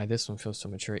reason why this one feels so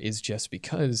mature is just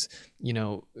because,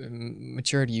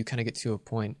 maturity, you kind of get to a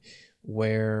point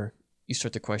where you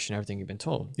start to question everything you've been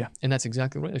told. Yeah. And that's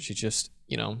exactly what she's just,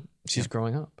 she's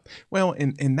growing up. Well,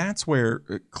 and that's where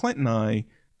Clint and I,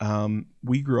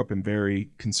 we grew up in very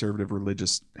conservative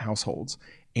religious households.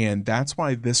 And that's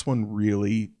why this one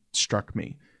really struck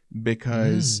me,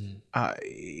 because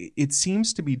it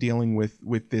seems to be dealing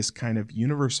with this kind of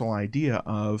universal idea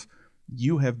of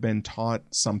you have been taught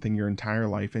something your entire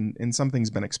life and something's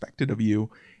been expected of you.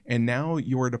 And now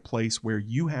you're at a place where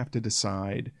you have to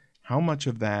decide how much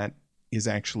of that is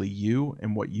actually you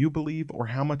and what you believe, or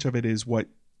how much of it is what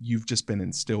you've just been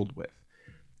instilled with.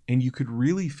 And you could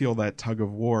really feel that tug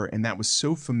of war. And that was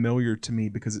so familiar to me,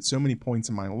 because at so many points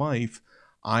in my life,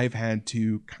 I've had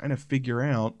to kind of figure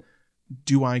out,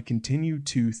 do I continue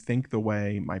to think the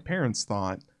way my parents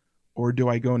thought, or do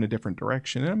I go in a different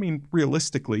direction? And I mean,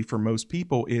 realistically, for most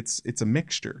people, it's a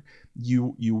mixture.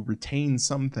 You retain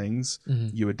some things,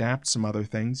 you adapt some other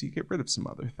things, you get rid of some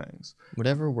other things.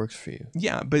 Whatever works for you.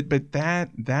 Yeah, but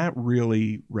that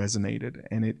really resonated,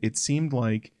 and it seemed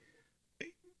like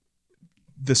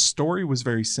the story was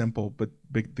very simple, but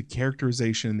the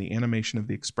characterization and the animation of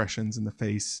the expressions in the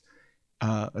face,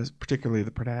 particularly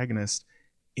the protagonist,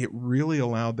 it really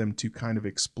allowed them to kind of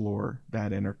explore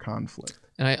that inner conflict.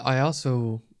 And I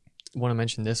also want to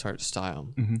mention this art style.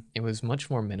 It was much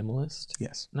more minimalist.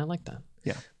 Yes. And I like that.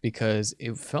 Yeah. Because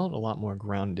it felt a lot more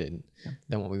grounded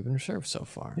than what we've been served so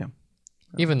far. Yeah.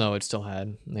 Even though it still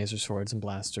had laser swords and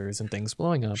blasters and things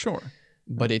blowing up. Sure.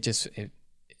 But it just, it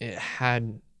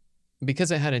had,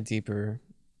 because it had a deeper,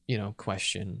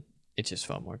 question, it just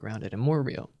felt more grounded and more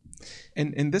real.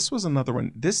 And this was another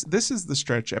one. This is the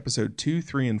stretch, episode 2,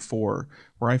 3, and 4,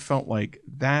 where I felt like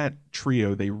that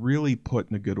trio they really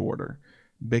put in a good order,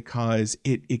 because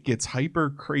it gets hyper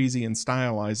crazy and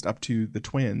stylized up to the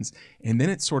twins, and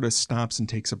then it sort of stops and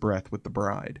takes a breath with the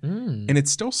bride. And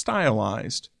it's still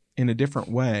stylized in a different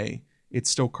way.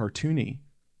 It's still cartoony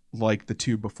like the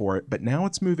two before it, but now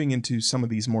it's moving into some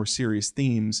of these more serious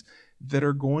themes that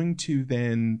are going to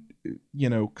then,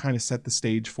 kind of set the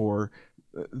stage for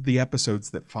the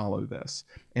episodes that follow this.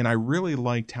 And I really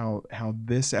liked how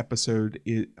this episode,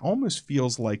 it almost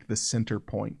feels like the center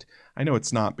point. I know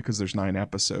it's not, because there's 9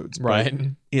 episodes, right? But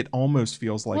it almost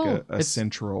feels like a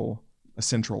central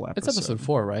episode. It's episode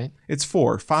 4, right? It's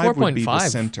 4. 5 would be the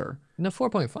center. No,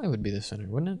 4.5 would be the center,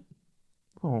 wouldn't it?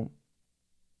 Well,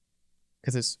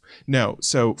 because it's no.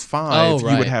 So 5,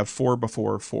 right. You would have 4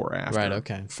 before, 4 after. Right.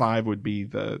 Okay. 5 would be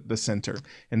the center,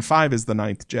 and 5 is the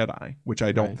 9th Jedi, which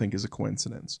I don't think is a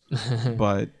coincidence.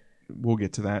 But we'll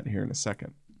get to that here in a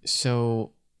second.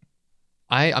 So,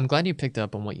 I'm glad you picked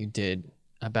up on what you did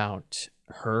about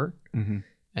her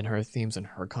and her themes and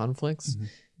her conflicts,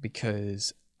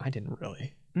 because I didn't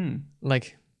really.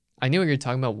 Like, I knew what you were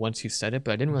talking about once you said it,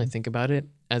 but I didn't really think about it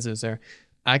as it was there.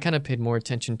 I kind of paid more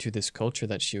attention to this culture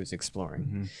that she was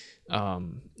exploring,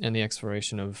 and the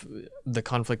exploration of the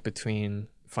conflict between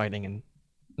fighting and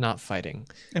not fighting,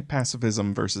 and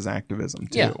pacifism versus activism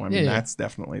too. Yeah, I mean, that's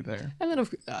definitely there. And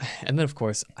then of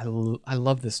course, I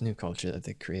love this new culture that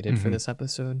they created for this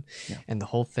episode, and the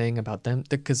whole thing about them,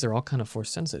 because they're all kind of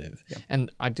force sensitive. And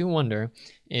I do wonder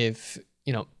if,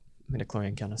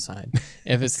 midichlorian count aside,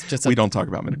 if it's just we don't talk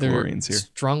about midichlorians here.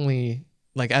 Strongly,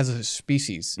 like as a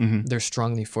species, they're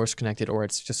strongly force connected, or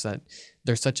it's just that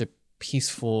they're such a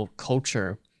peaceful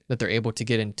culture that they're able to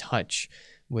get in touch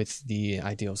with the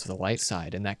ideals of the light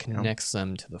side, and that connects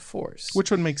them to the force.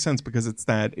 Which would make sense, because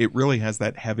it really has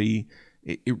that heavy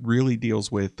it really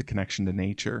deals with the connection to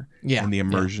nature and the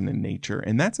immersion in nature.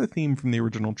 And that's a theme from the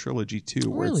original trilogy too,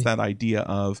 where it's that idea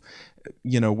of,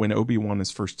 when Obi-Wan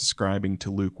is first describing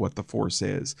to Luke what the Force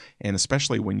is, and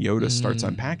especially when Yoda starts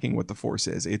unpacking what the Force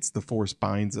is, it's the Force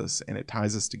binds us and it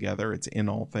ties us together. It's in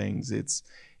all things. It's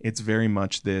very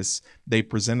much this, they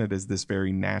present it as this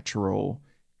very natural,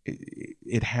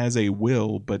 it has a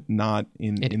will, but not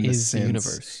in the sense. The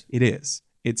universe. It is.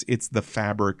 It's the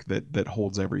fabric that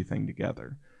holds everything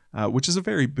together, which is a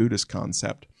very Buddhist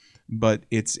concept, but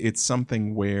it's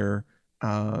something where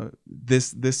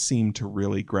this seemed to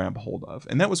really grab hold of.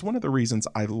 And that was one of the reasons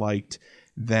I liked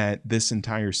that this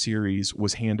entire series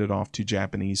was handed off to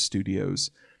Japanese studios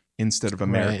instead of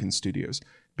American studios,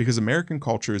 because American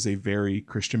culture is a very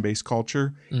Christian-based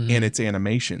culture, and its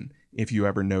animation, if you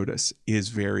ever notice, is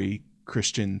very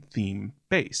Christian theme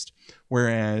based,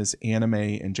 whereas anime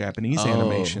and Japanese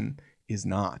animation is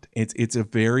not. It's a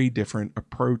very different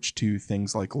approach to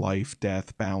things like life,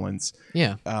 death, balance.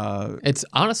 Yeah. It's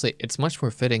honestly, it's much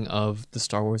more fitting of the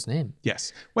Star Wars name.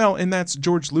 Yes. Well, and that's,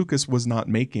 George Lucas was not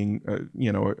making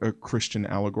a Christian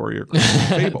allegory or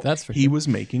Christian fable. That's for He was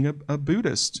making a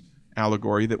Buddhist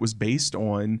allegory that was based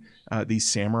on these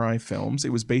samurai films.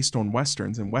 It was based on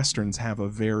Westerns, and Westerns have a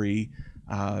very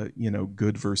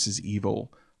good versus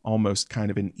evil, almost kind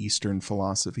of an Eastern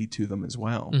philosophy to them as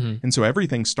well. And so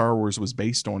everything Star Wars was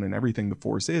based on and everything the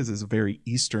Force is a very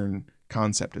Eastern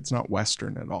concept. It's not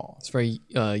Western at all. It's very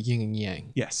yin and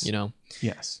yang. Yes.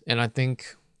 Yes. And I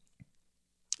think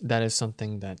that is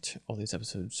something that all these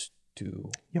episodes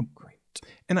do great.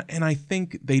 And I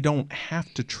think they don't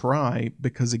have to try,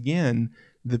 because again,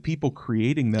 the people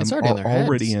creating them are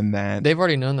already in that. They've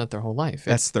already known that their whole life.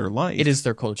 That's their life. It is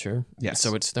their culture. Yes.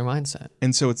 So it's their mindset.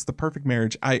 And so it's the perfect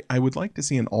marriage. I would like to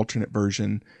see an alternate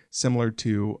version similar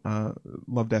to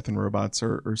Love, Death, and Robots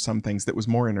or some things that was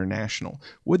more international.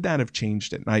 Would that have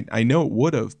changed it? And I know it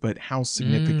would have, but how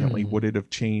significantly would it have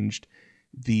changed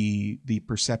the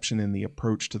perception and the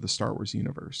approach to the Star Wars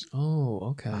universe?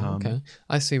 Oh, okay. Okay.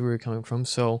 I see where you're coming from.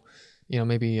 So,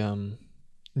 maybe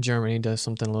Germany does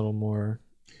something a little more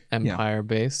empire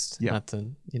based, not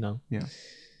the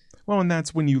well, and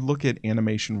that's when you look at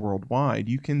animation worldwide,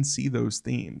 you can see those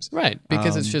themes, right?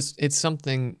 Because it's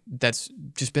something that's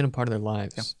just been a part of their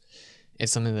lives.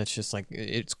 It's something that's just like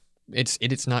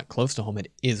it's not close to home. It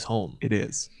is home. It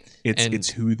is. It's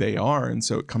who they are, and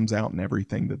so it comes out in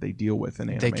everything that they deal with in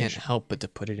animation. They can't help but to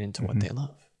put it into what they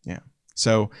love. Yeah.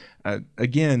 So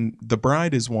again, The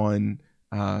Bride is one.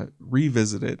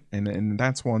 Revisit it, and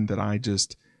that's one that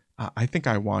I think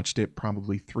I watched it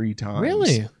probably 3 times.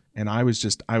 Really? And I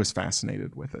was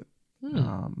fascinated with it.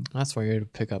 That's why you're to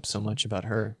pick up so much about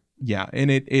her. Yeah, and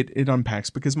it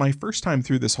unpacks, because my first time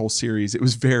through this whole series, it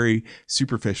was very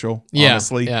superficial. Yeah,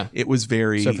 honestly, yeah. It was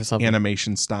very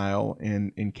animation style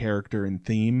and character and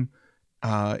theme.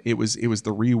 It was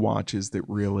the rewatches that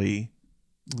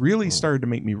really started to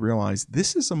make me realize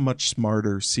this is a much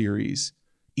smarter series.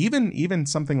 Even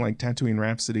something like Tatooine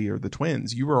Rhapsody or the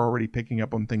twins, you were already picking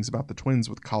up on things about the twins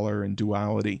with color and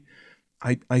duality.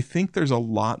 I think there's a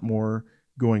lot more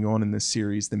going on in this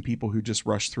series than people who just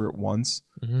rush through it once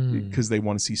because they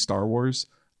want to see Star Wars.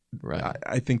 Right.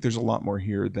 I think there's a lot more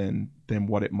here than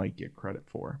what it might get credit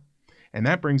for. And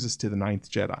that brings us to the 9th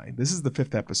Jedi. This is the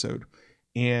 5th episode.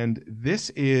 And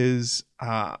this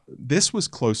was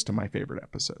close to my favorite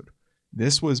episode.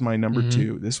 This was my number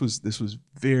 2. This was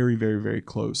very, very, very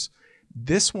close.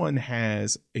 This one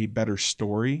has a better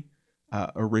story,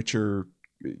 a richer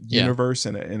universe,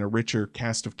 and a richer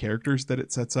cast of characters that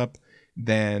it sets up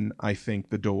than I think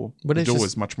the Duel. But the Duel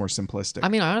is much more simplistic. I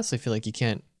mean, I honestly feel like you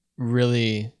can't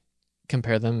really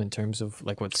compare them in terms of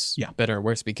like what's better or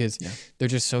worse, because they're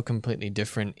just so completely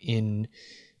different in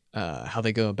how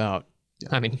they go about.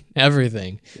 I mean,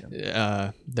 everything,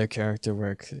 their character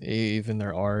work, even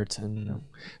their art. And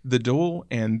The Duel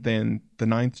and then The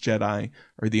 9th Jedi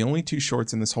are the only 2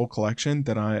 shorts in this whole collection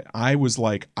that I was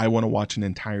like, I want to watch an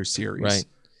entire series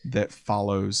that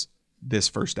follows this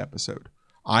first episode.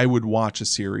 I would watch a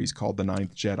series called The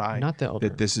 9th Jedi. Not the Elder.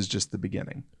 That this is just the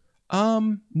beginning.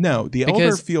 No, the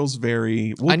Elder feels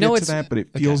very, we'll get to that, but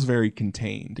it feels very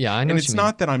contained. Yeah, I know. And it's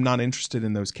not that I'm not interested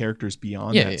in those characters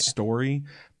beyond that story,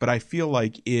 but I feel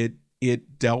like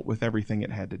it dealt with everything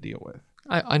it had to deal with.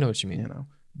 I know what you mean.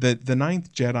 The 9th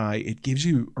Jedi, it gives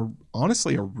you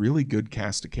honestly a really good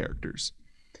cast of characters.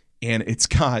 And it's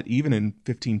got, even in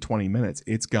 15-20 minutes,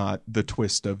 it's got the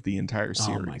twist of the entire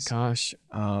series. Oh my gosh.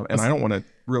 And I don't want to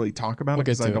really talk about it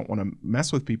because I don't want to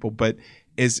mess with people, but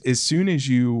as soon as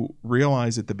you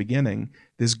realize at the beginning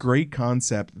this great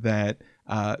concept that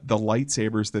the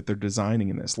lightsabers that they're designing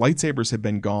in this. Lightsabers have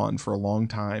been gone for a long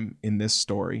time in this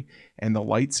story, and the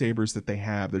lightsabers that they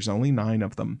have, there's only 9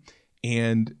 of them,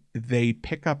 and they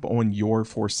pick up on your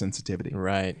force sensitivity.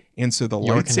 Right. And so the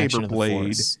Your lightsaber blade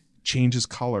Force changes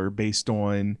color based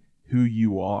on who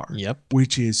you are. Yep.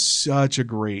 Which is such a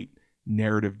great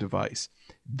narrative device.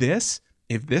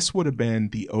 If this would have been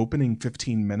the opening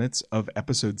 15 minutes of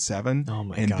episode 7,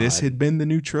 this had been the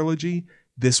new trilogy,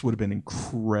 this would have been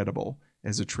incredible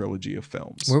as a trilogy of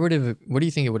films. Where do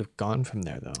you think it would have gone from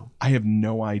there, though? I have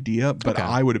no idea, but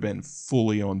I would have been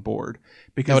fully on board,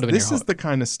 because this is the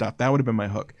kind of stuff that would have been my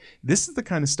hook. This is the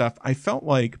kind of stuff I felt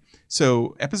like.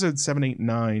 So episodes 7, 8,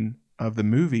 9 of the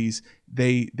movies,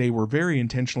 they were very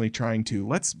intentionally trying to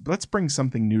let's bring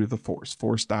something new to the force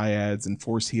dyads and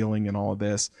force healing and all of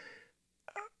this.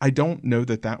 I don't know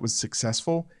that was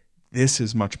successful. This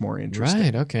is much more interesting.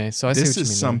 Right. Okay. So I see what you mean. This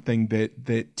is something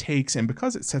that takes, and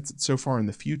because it sets it so far in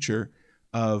the future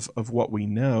of what we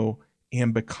know,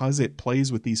 and because it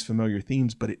plays with these familiar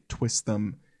themes, but it twists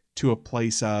them to a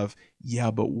place of, yeah,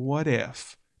 but what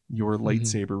if your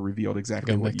lightsaber revealed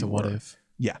exactly what you were? What if?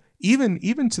 Yeah.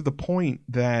 Even to the point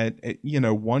that,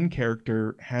 one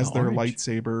character has their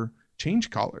lightsaber change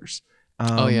colors.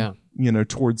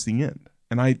 Towards the end.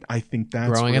 And I think that's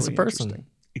growing really as a person.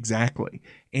 Exactly.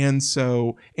 And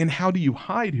so, and how do you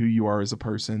hide who you are as a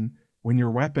person when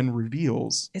your weapon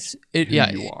reveals who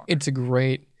you are? It's a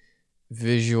great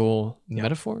visual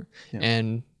metaphor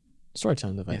and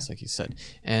storytelling device, like you said.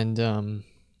 And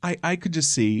I could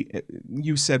just see,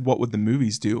 you said, what would the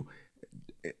movies do?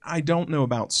 I don't know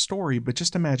about story, but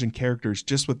just imagine characters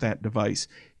just with that device.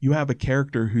 You have a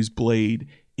character whose blade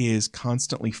is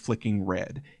constantly flicking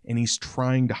red, and he's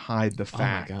trying to hide the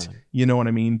fact, you know what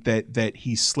I mean, that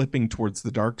he's slipping towards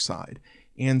the dark side.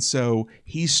 And so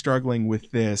he's struggling with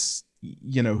this,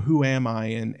 who am I?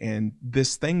 And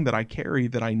this thing that I carry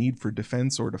that I need for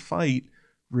defense or to fight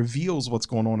reveals what's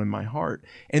going on in my heart.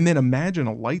 And then imagine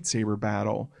a lightsaber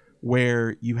battle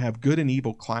where you have good and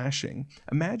evil clashing.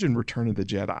 Imagine Return of the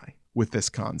Jedi with this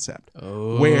concept.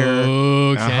 Where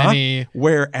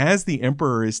as the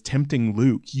Emperor is tempting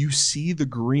Luke, you see the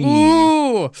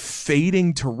green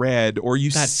fading to red, or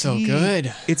that's so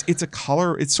good. It's a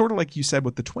color. It's sort of like you said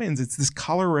with the twins. It's this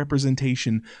color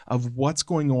representation of what's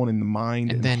going on in the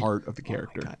mind and the heart of the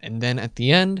character. And then at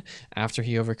the end, after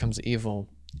he overcomes evil,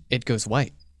 it goes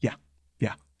white. Yeah.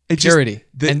 It's purity.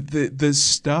 The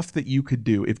stuff that you could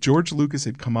do if George Lucas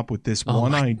had come up with this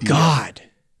one idea.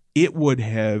 It would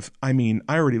have, I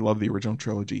already love the original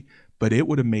trilogy, but it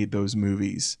would have made those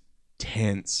movies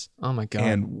tense. Oh my God.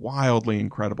 And wildly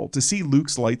incredible. To see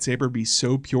Luke's lightsaber be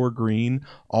so pure green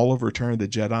all of Return of the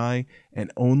Jedi,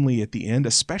 and only at the end,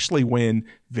 especially when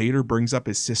Vader brings up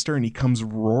his sister and he comes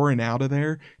roaring out of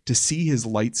there, to see his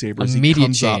lightsaber as he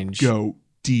comes up go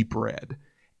deep red.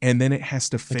 And then it has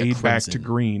to fade back to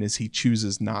green as he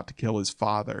chooses not to kill his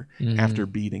father after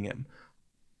beating him.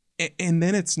 And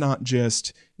then it's not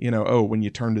just, when you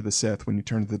turn to the Sith, when you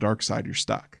turn to the dark side, you're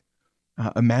stuck.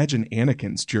 Imagine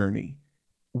Anakin's journey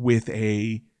with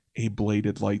a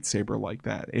bladed lightsaber like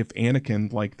that. If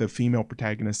Anakin, like the female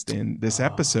protagonist in this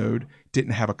episode,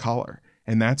 didn't have a collar.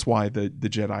 And that's why the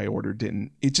Jedi Order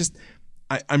didn't. It just,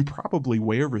 I'm probably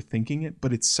way overthinking it,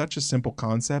 but it's such a simple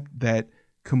concept that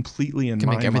completely, in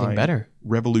my mind, better.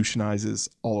 Revolutionizes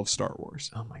all of Star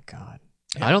Wars. Oh my God.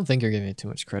 Yeah. I don't think you're giving it too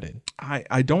much credit.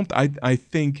 I don't. I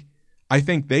think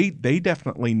they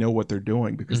definitely know what they're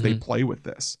doing, because they play with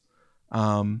this.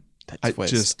 That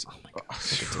twist. Oh my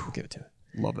God. Give it to it.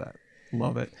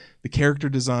 Love it. The character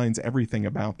designs, everything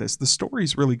about this. The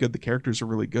story's really good. The characters are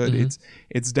really good.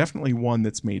 It's definitely one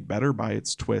that's made better by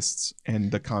its twists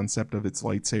and the concept of its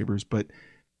lightsabers, but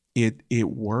it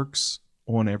works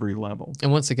on every level.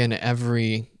 And once again,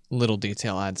 every little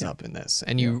detail adds up in this,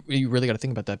 and you really got to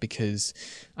think about that, because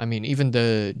even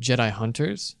the Jedi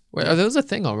hunters, are those a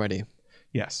thing already?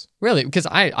 Yes. Really? Because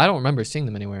I don't remember seeing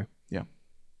them anywhere. Yeah.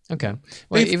 Okay.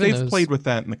 Well, they've played with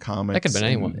that in the comics. That could have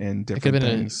been anyone. And different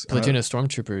things. It could have been a platoon of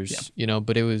stormtroopers,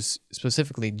 but it was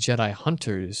specifically Jedi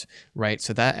hunters, right?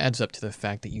 So that adds up to the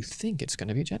fact that you think it's going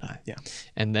to be Jedi. Yeah.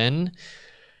 And then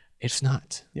it's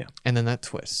not. Yeah. And then that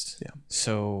twist. Yeah.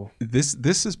 So this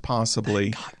is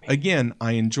possibly, again,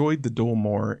 I enjoyed the Duel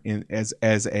more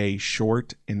as a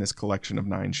short in this collection of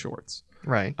 9 shorts.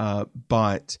 Right.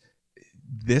 But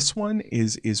this one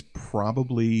is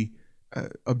probably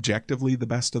objectively the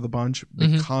best of the bunch,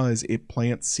 because it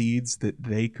plants seeds that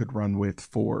they could run with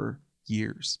for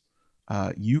years.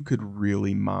 You could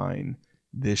really mine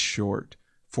this short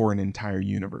for an entire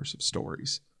universe of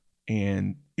stories.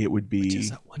 And it would be...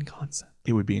 Just that one concept.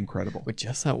 It would be incredible. With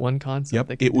just that one concept, Yep.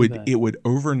 they could do that. It would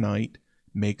overnight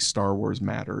make Star Wars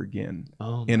matter again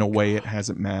in a way it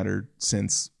hasn't mattered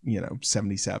since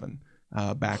 77,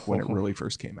 back when it really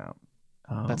first came out.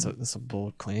 That's a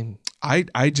bold claim.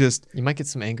 I just You might get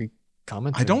some angry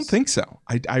commenters. I don't think so.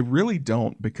 I really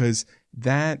don't, because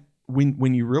that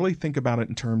when you really think about it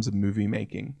in terms of movie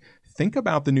making, think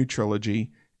about the new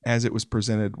trilogy as it was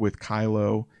presented with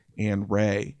Kylo and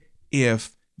Rey.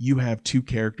 If you have two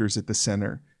characters at the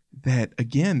center that,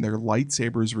 again, their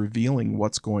lightsabers revealing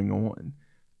what's going on.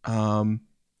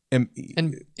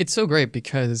 And it's so great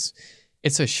because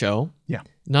it's a show,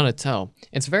 not a tell.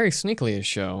 It's very sneakily a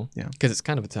show, because it's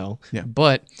kind of a tell.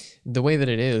 But the way that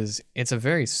it is, it's a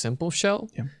very simple show.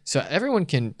 So everyone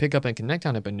can pick up and connect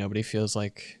on it, but nobody feels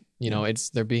like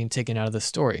they're being taken out of the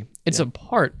story. It's a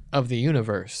part of the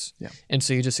universe, and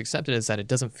so you just accept it as that. It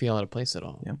doesn't feel out of place at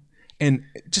all. And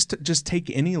just take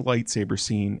any lightsaber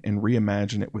scene and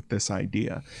reimagine it with this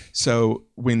idea. So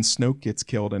when Snoke gets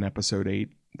killed in Episode 8,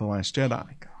 The Last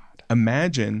Jedi,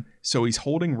 imagine, so he's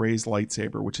holding Rey's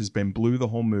lightsaber, which has been blue the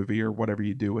whole movie or whatever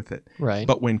you do with it. Right.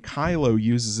 But when Kylo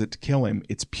uses it to kill him,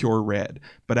 it's pure red.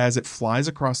 But as it flies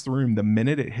across the room, the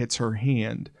minute it hits her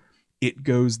hand, it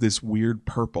goes this weird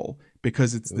purple,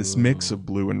 because it's this mix of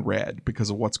blue and red because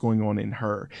of what's going on in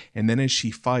her. And then as she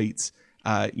fights,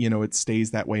 it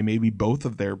stays that way. Maybe both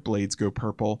of their blades go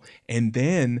purple. And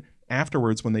then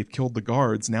afterwards, when they've killed the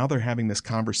guards, now they're having this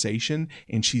conversation,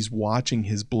 and she's watching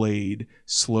his blade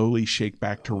slowly shake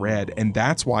back to red. And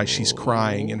that's why she's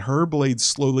crying, and her blade's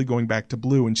slowly going back to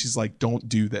blue. And she's like, don't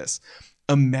do this.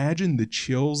 Imagine the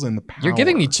chills and the power. You're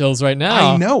giving me chills right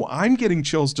now. I know. I'm getting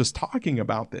chills just talking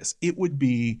about this. It would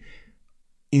be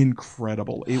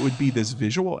incredible. It would be this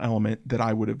visual element that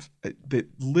that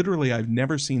literally I've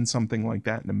never seen something like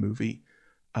that in a movie,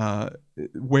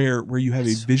 where you have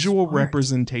a visual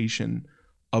representation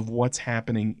of what's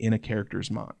happening in a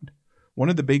character's mind. One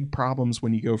of the big problems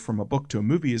when you go from a book to a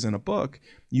movie is, in a book,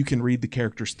 you can read the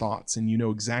character's thoughts and you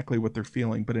know exactly what they're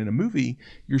feeling. But in a movie,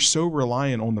 you're so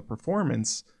reliant on the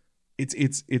performance.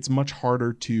 It's much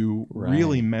harder to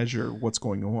really measure what's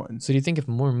going on. So do you think if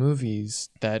more movies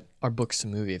that are books to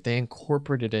movie, if they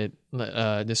incorporated it,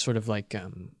 this sort of like,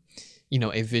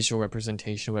 a visual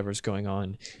representation of whatever's going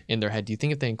on in their head, do you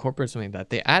think if they incorporate something that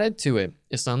they added to it,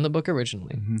 it's not in the book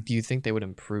originally, do you think they would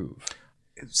improve?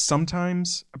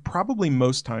 Sometimes, probably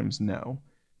most times, no,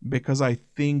 because I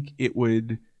think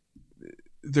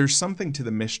there's something to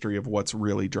the mystery of what's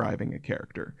really driving a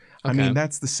character. Okay. I mean,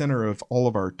 that's the center of all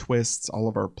of our twists, all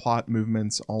of our plot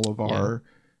movements, all of our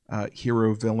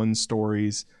hero villain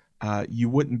stories. You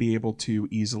wouldn't be able to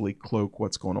easily cloak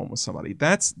what's going on with somebody.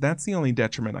 That's the only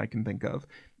detriment I can think of,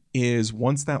 is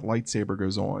once that lightsaber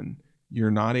goes on, you're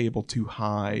not able to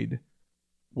hide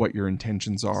what your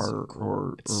intentions are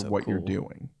or what you're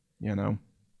doing,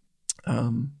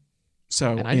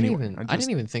 So and I didn't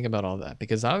even think about all that,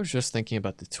 because I was just thinking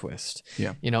about the twist.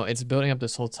 Yeah. It's building up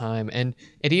this whole time, and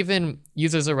it even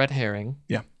uses a red herring.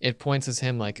 Yeah. It points as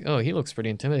him like, oh, he looks pretty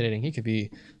intimidating. He could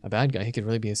be a bad guy. He could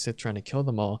really be a Sith trying to kill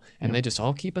them all. And they just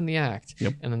all keep in the act.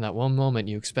 Yep. And then that one moment,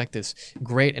 you expect this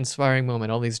great inspiring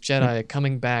moment, all these Jedi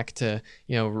coming back to,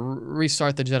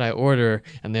 restart the Jedi Order,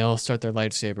 and they all start their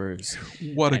lightsabers.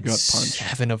 What a gut punch.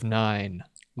 7 of 9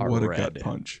 are what red. A gut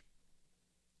punch.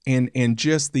 And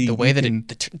just the way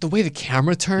that the way the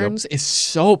camera turns is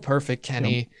so perfect,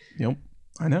 Kenny. Yep.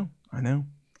 I know.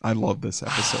 I love this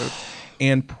episode.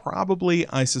 And probably,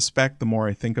 I suspect, the more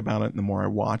I think about it and the more I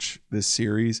watch this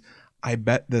series, I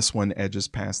bet this one edges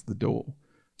past The Duel.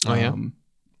 Oh, yeah?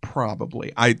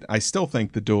 Probably. I still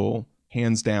think The Duel,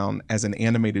 hands down, as an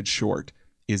animated short,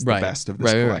 is the best of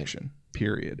this collection,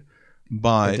 period.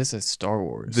 But this is Star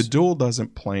Wars. The Duel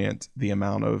doesn't plant the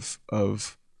amount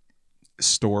of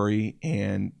story,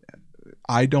 and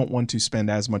I don't want to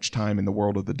spend as much time in the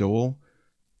world of The Duel.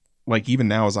 Like, even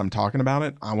now as I'm talking about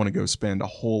it, I want to go spend a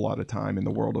whole lot of time in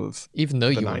the world of even though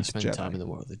you want to Ninth spend Jedi. time in the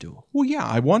world of The Duel. Well, yeah,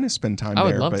 I want to spend time there. I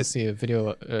would love to see a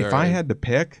video. If I had to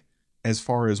pick, as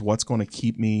far as what's going to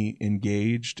keep me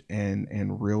engaged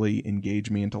and really engage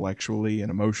me intellectually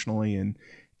and emotionally, and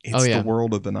it's the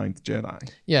world of the Ninth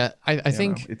Jedi. Yeah, I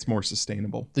think it's more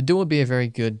sustainable. The Duel would be a very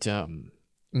good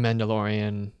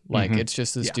Mandalorian, like it's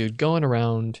just this dude going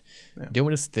around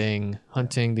doing his thing,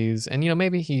 hunting these, and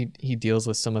maybe he deals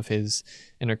with some of his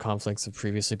inner conflicts of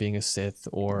previously being a Sith,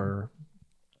 or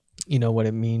what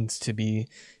it means to be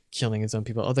killing his own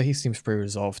people, although he seems pretty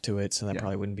resolved to it, so that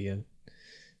probably wouldn't be a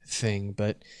thing.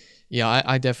 But yeah,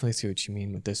 I definitely see what you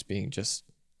mean with this being just,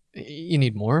 you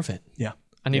need more of it.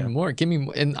 I need more. Give me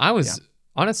more. And I was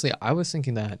honestly, I was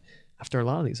thinking that after a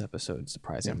lot of these episodes,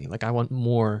 surprising me, like I want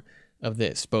more of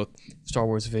this, both Star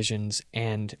Wars Visions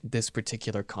and this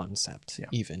particular concept,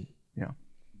 even. Yeah.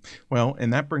 Well,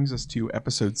 and that brings us to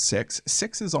episode 6.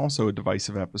 6 is also a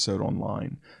divisive episode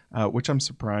online, which I'm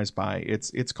surprised by.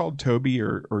 It's called Toby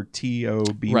or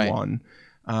TOB1.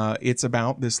 It's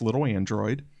about this little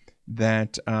android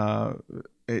that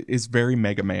is very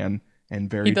Mega Man and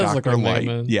very Dr.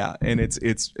 Light. Yeah, and it's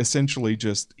essentially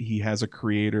just he has a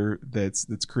creator that's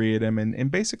created him and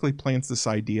basically plants this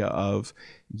idea of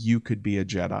you could be a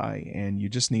Jedi and you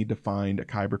just need to find a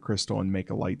kyber crystal and make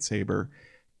a lightsaber.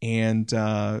 And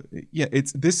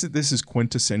it's this is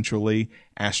quintessentially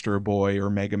Astro Boy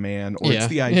or Mega Man, or it's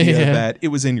the idea that it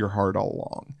was in your heart all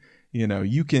along. You know,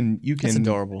 you can. It's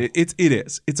adorable. It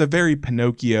is. It's a very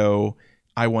Pinocchio.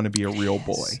 I want to be a real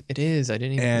boy. It is. I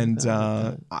didn't even. And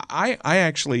I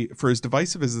actually, for as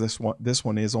divisive as this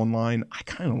one is online, I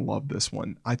kind of love this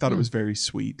one. I thought it was very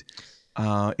sweet.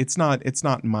 It's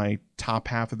not my top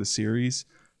half of the series.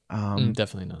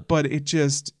 Definitely not. But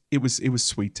it was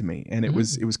sweet to me, and it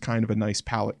was kind of a nice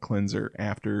palate cleanser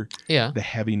after the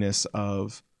heaviness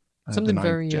of something the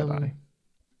very Jedi.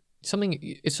 It's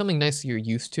something nice that you're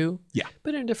used to,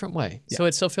 but in a different way. So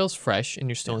it still feels fresh, and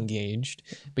you're still engaged,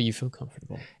 but you feel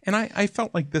comfortable. And I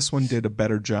felt like this one did a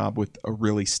better job with a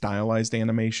really stylized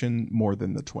animation more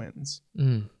than the twins.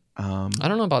 I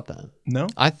don't know about that. No,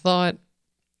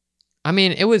 I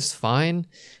mean, it was fine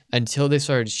until they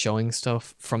started showing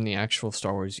stuff from the actual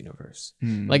Star Wars universe.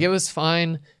 Like, it was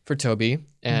fine for Toby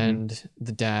and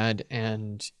the dad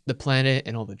and the planet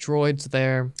and all the droids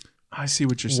there. I see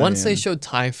what you're saying. Once they showed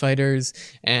TIE fighters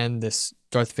and this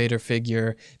Darth Vader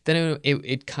figure, then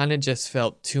it kind of just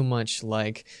felt too much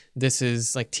like this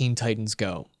is like Teen Titans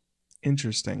Go.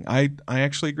 Interesting. I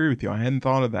actually agree with you. I hadn't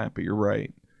thought of that, but you're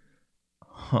right.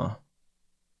 Huh.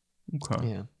 Okay.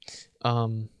 Yeah.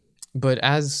 But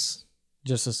as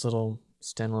just this little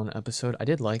standalone episode, I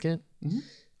did like it.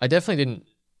 I definitely didn't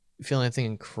feel anything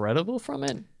incredible from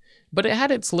it, but it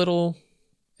had its little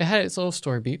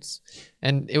story beats,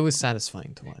 and it was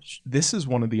satisfying to watch. This is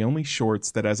one of the only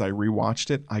shorts that as I rewatched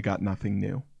it, I got nothing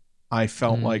new. I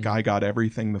felt like I got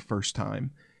everything the first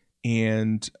time,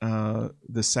 and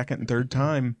the second and third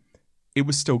time, it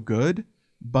was still good.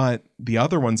 But the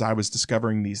other ones, I was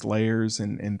discovering these layers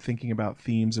and thinking about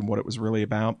themes and what it was really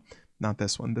about. Not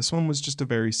this one. This one was just a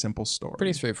very simple story.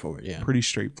 Pretty straightforward, yeah. Pretty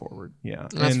straightforward, yeah.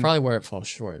 And that's probably where it falls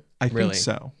short. I think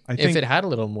so. If it had a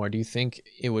little more, do you think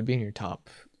it would be in your top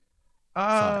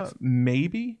 5?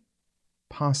 Maybe,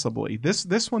 possibly.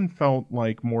 This one felt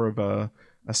like more of a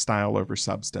style over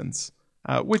substance,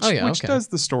 which does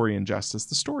the story injustice.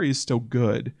 The story is still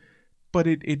good, but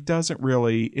it doesn't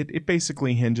really. It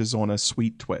basically hinges on a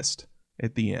sweet twist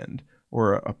at the end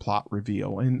or a plot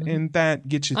reveal, and that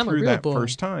gets you through that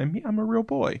first time. Yeah, I'm a real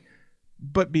boy.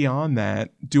 But beyond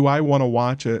that, do I want to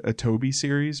watch a Toby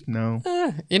series? No.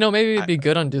 Maybe it'd be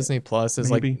good on Disney Plus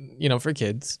as maybe. Like, for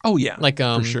kids. Oh yeah, like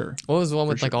for sure. What was the one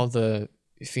with like all the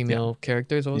female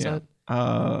characters? What was that?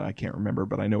 I can't remember,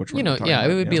 but I know which one. You're talking about.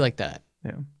 It would be like that.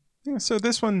 Yeah. So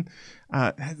this one,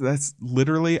 that's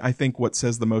literally, I think, what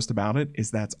says the most about it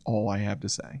is that's all I have to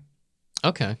say.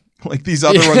 Okay. Like these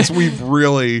other ones, we've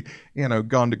really,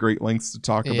 gone to great lengths to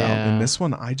talk about. And this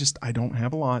one, I don't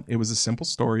have a lot. It was a simple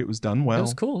story. It was done well. It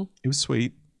was cool. It was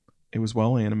sweet. It was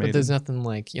well animated. But there's nothing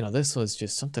like, this was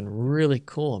just something really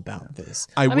cool about this.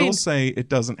 I will say it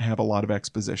doesn't have a lot of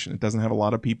exposition. It doesn't have a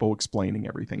lot of people explaining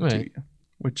everything to you,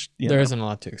 which, there isn't a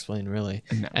lot to explain, really.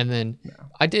 No, and then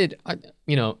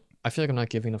I feel like I'm not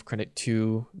giving enough credit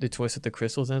to the twist with the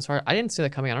crystals in his heart. I didn't see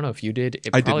that coming. I don't know if you did.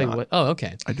 I did not. Oh,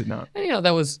 okay. I did not. And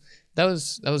that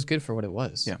was good for what it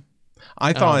was. Yeah.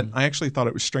 I actually thought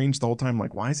it was strange the whole time.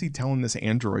 Like, why is he telling this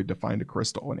android to find a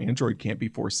crystal? An android can't be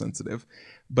force sensitive.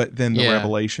 But then the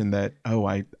revelation that,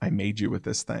 I made you with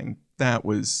this thing, that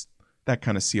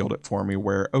kind of sealed it for me.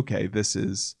 Where this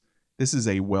is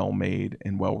a well-made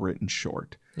and well-written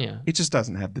short. Yeah. It just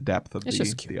doesn't have the depth of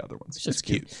the other ones. It's just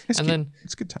cute. It's and cute. then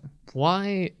it's a good time.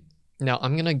 Why? Now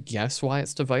I'm gonna guess why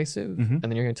it's divisive, and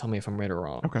then you're gonna tell me if I'm right or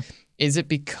wrong. Okay. Is it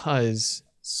because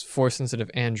it's force sensitive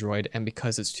android and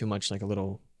because it's too much like a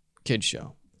little kid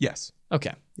show? Yes.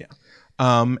 Okay. Yeah.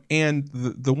 And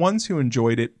the ones who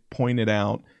enjoyed it pointed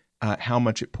out how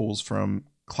much it pulls from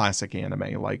classic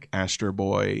anime like Astro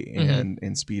Boy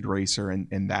and Speed Racer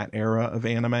and that era of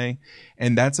anime,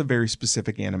 and that's a very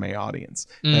specific anime audience.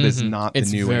 That is not the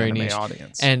new anime niche.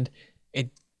 Audience. And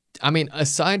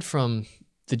aside from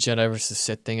the Jedi versus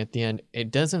Sith thing at the end,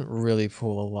 it doesn't really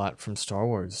pull a lot from Star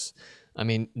Wars. I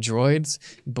mean, droids,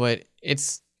 but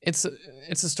it's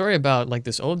a story about like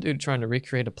this old dude trying to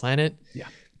recreate a planet. Yeah.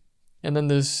 And then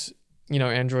this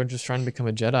android just trying to become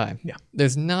a Jedi. Yeah.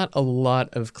 There's not a lot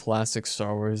of classic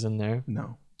Star Wars in there.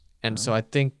 No. And so I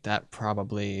think that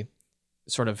probably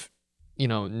sort of,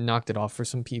 knocked it off for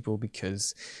some people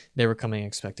because they were coming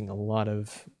expecting a lot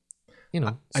of,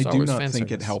 Star I do Wars not fan think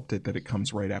service. it helped it that it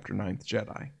comes right after Ninth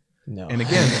Jedi. No. And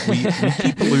again, we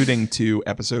keep alluding to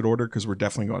episode order because we're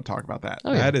definitely going to talk about that.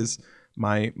 Oh, that is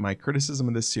my criticism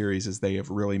of this series is they have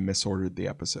really misordered the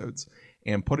episodes.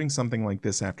 And putting something like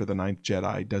this after the Ninth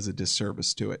Jedi does a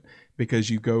disservice to it because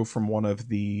you go from one of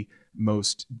the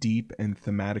most deep and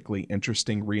thematically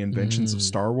interesting reinventions of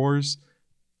Star Wars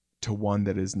to one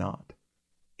that is not.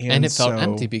 And it felt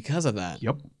empty because of that.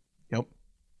 Yep.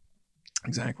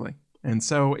 Exactly. And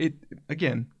so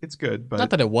it's good, but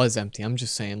not that it was empty. I'm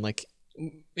just saying, like,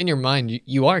 in your mind,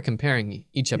 you are comparing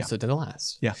each episode to the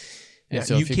last. Yeah. And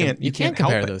so you can't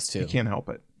compare those two. You can't help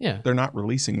it. Yeah. They're not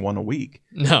releasing one a week.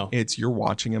 No. It's you're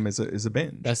watching them as a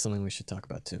binge. That's something we should talk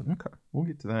about too. Okay. We'll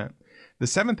get to that. The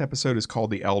 7th episode is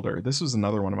called The Elder. This was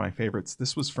another one of my favorites.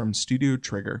 This was from Studio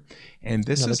Trigger. And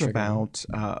this is about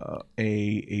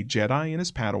a Jedi and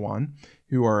his Padawan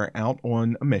who are out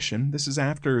on a mission. This is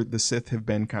after the Sith have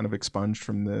been kind of expunged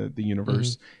from the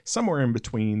universe, somewhere in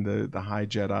between the High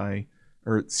Jedi,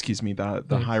 or excuse me,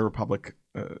 the High Republic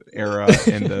era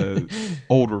and the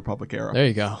Old Republic era. There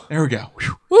you go. There we go.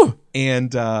 Woo!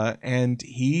 And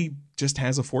he just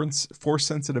has a force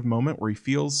sensitive moment where he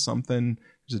feels something.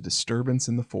 There's a disturbance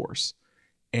in the Force,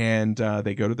 and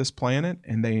they go to this planet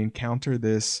and they encounter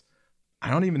this. I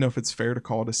don't even know if it's fair to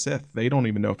call it a Sith. They don't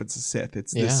even know if it's a Sith.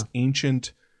 It's this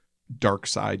ancient dark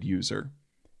side user.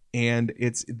 And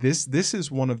it's this is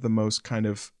one of the most kind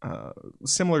of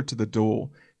similar to The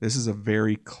Duel. This is a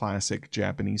very classic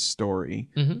Japanese story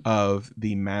of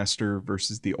the master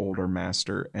versus the older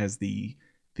master as the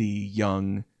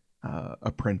young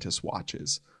apprentice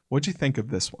watches. What'd you think of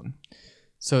this one?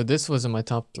 So this was in my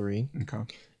top 3. Okay.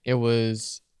 It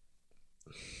was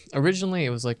originally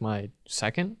like my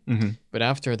second, but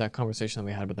after that conversation that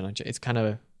we had with the Ninja, it's kind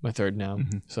of my third now.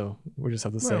 So we just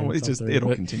have the same. Well,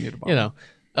 it'll continue to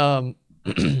bother.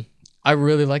 I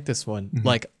really like this one.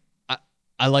 Like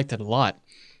I liked it a lot,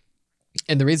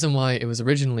 and the reason why it was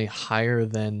originally higher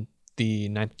than the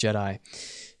Ninth Jedi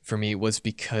for me was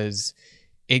because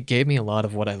it gave me a lot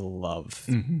of what I love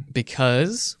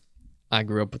because I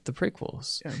grew up with the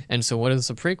prequels. Yeah. And so what is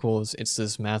the prequels? It's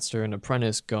this master and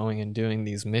apprentice going and doing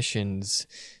these missions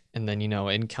and then,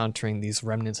 encountering these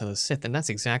remnants of the Sith. And that's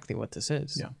exactly what this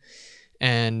is. Yeah.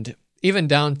 And even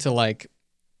down to like,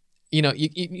 you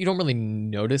don't really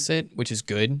notice it, which is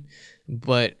good,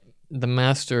 but the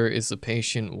master is the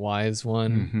patient, wise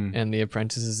one, and the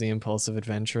apprentice is the impulsive,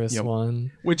 adventurous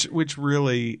one. Which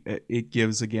really, it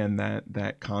gives, again,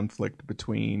 that conflict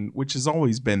between, which has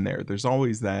always been there. There's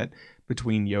always that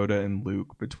between Yoda and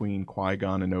Luke, between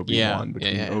Qui-Gon and Obi-Wan,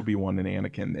 between Obi-Wan and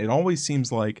Anakin. It always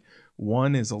seems like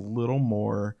one is a little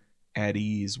more at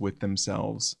ease with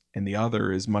themselves, and the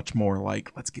other is much more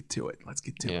like, let's get to it.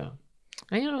 Yeah.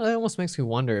 And, it almost makes me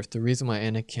wonder if the reason why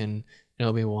Anakin and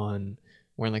Obi-Wan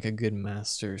weren't like a good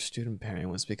master-student pairing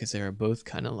was because they were both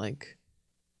kind of like,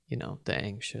 the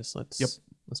anxious. Let's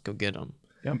go get them.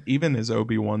 Yeah. Even as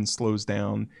Obi-Wan slows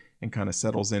down and kind of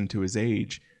settles into his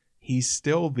age, he's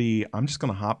still I'm just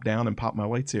going to hop down and pop my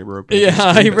lightsaber open.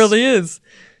 Yeah, he really is.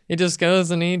 He just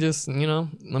goes and he just,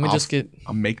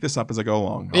 I'll make this up as I go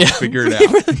along. I'll figure it out.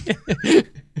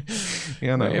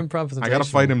 I got to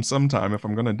fight him sometime. If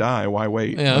I'm going to die, why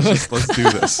wait? Yeah. Let's do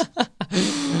this.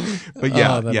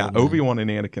 But Obi-Wan and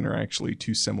Anakin are actually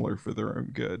too similar for their own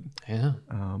good. Yeah.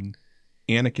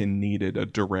 Anakin needed a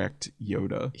direct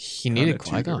Yoda. He needed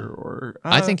Qui-Gon.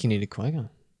 I think he needed Qui-Gon.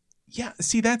 Yeah,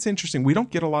 see, that's interesting. We don't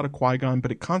get a lot of Qui-Gon,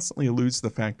 but it constantly alludes to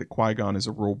the fact that Qui-Gon is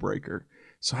a rule breaker.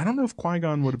 So I don't know if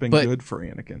Qui-Gon would have been good for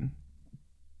Anakin.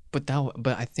 But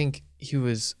I think he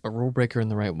was a rule breaker in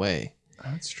the right way.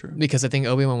 That's true. Because I think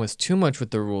Obi-Wan was too much with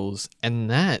the rules, and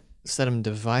that set him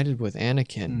divided with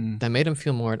Anakin. That made him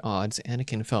feel more at odds.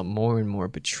 Anakin felt more and more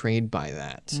betrayed by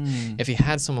that. If he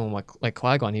had someone like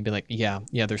Qui-Gon, he'd be like, yeah,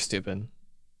 they're stupid.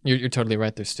 You're totally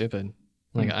right, they're stupid.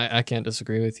 Like, I can't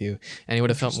disagree with you. And he would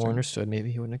have felt more understood.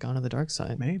 Maybe he wouldn't have gone to the dark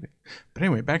side. Maybe. But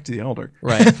anyway, back to the Elder.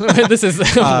 Right. This is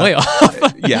way off.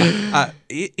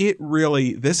 It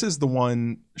really, this is the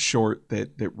one short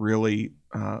that really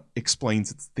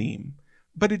explains its theme.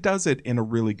 But it does it in a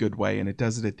really good way, and it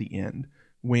does it at the end.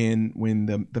 When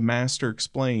the master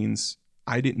explains,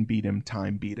 I didn't beat him,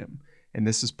 time beat him. And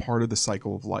this is part of the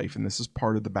cycle of life, and this is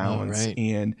part of the balance. Right.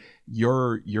 And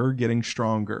you're getting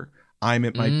stronger. I'm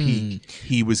at my peak.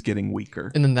 He was getting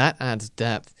weaker. And then that adds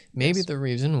depth. Maybe the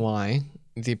reason why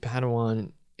the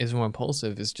Padawan is more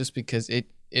impulsive is just because it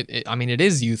I mean, it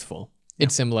is youthful. Yeah.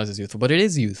 It symbolizes youthful, but it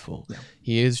is youthful. Yeah.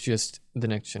 He is just the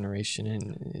next generation,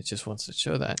 and it just wants to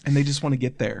show that. And they just want to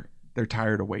get there. They're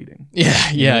tired of waiting.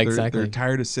 Yeah, exactly. They're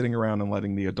tired of sitting around and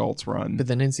letting the adults run. But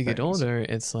then as you get older,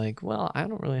 it's like, well, I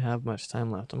don't really have much time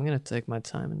left. I'm gonna take my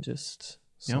time and just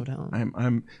slow down.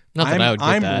 I'm Not that I would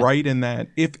get that. right in that.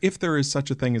 If there is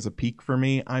such a thing as a peak for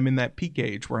me, I'm in that peak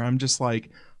age where I'm just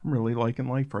like, I'm really liking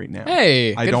life right now.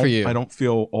 Hey, good for you. I don't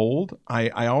feel old.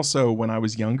 I also, when I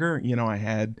was younger, I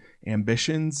had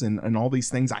ambitions and all these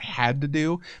things I had to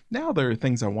do. Now there are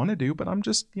things I want to do, but I'm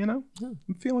just, I'm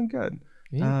feeling good.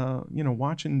 Yeah.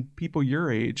 Watching people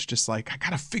your age, just like, I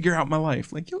gotta figure out my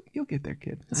life. Like, you'll get there,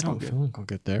 kid. I don't feel like I'll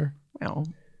get there. Well,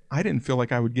 I didn't feel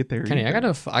like I would get there. Kenny,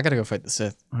 either. I gotta go fight the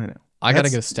Sith. I know. I gotta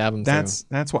go stab him. That's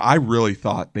what I really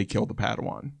thought they killed the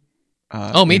Padawan.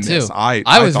 Me too. I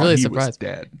was really surprised. Was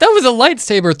dead. That was a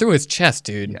lightsaber through his chest,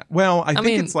 dude. Yeah. Well, I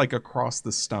think it's like across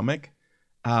the stomach,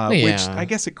 which I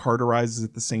guess it cauterizes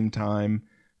at the same time.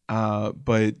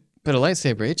 But a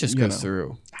lightsaber, it just goes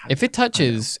through. If it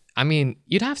touches, I mean,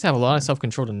 you'd have to have a lot of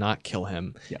self-control to not kill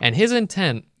him. Yeah. And his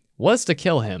intent was to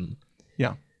kill him.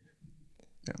 Yeah.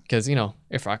 Because,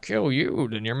 if I kill you,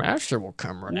 then your master will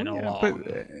come running along. But,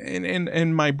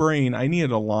 and my brain, I needed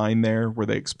a line there where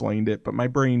they explained it, but my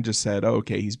brain just said, oh,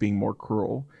 okay, he's being more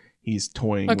cruel. He's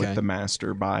toying with the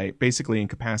master by basically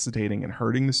incapacitating and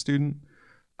hurting the student.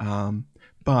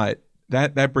 But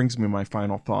that brings me to my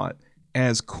final thought.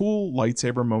 As cool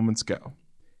lightsaber moments go,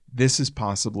 this is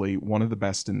possibly one of the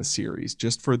best in the series,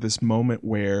 just for this moment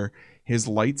where his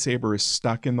lightsaber is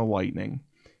stuck in the lightning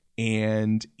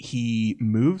and he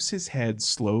moves his head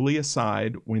slowly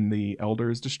aside when the elder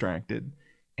is distracted,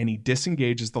 and he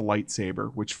disengages the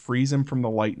lightsaber, which frees him from the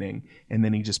lightning, and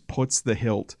then he just puts the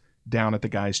hilt down at the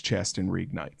guy's chest and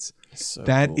reignites. So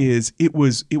that cool. It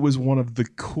was one of the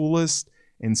coolest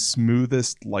and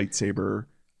smoothest lightsaber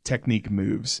technique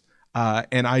moves.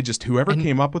 And whoever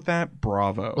came up with that,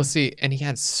 bravo. Well, see, and he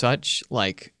had such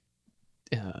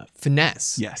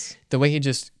finesse. Yes. The way he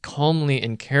just calmly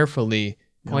and carefully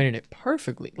pointed it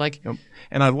perfectly.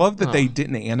 And I love that they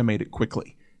didn't animate it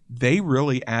quickly. They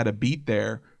really add a beat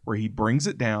there where he brings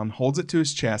it down, holds it to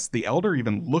his chest. The elder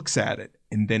even looks at it,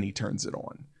 and then he turns it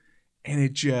on. And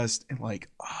it just,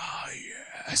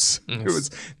 yes.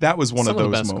 That was one of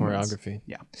those best moments. Choreography.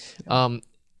 Yeah.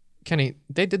 Kenny,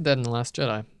 they did that in The Last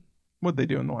Jedi. What'd they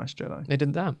do in The Last Jedi? They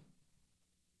did that.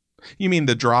 You mean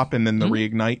the drop and then the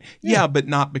reignite? Yeah, but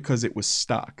not because it was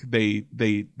stuck. That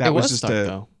was just stuck,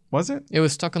 though. Was it? It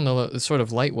was stuck on the sort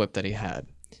of light whip that he had.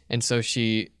 And so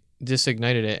she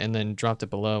disignited it and then dropped it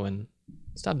below and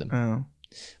stabbed him. Oh.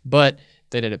 But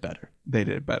they did it better.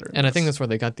 And I think that's where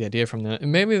they got the idea from. That.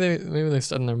 Maybe they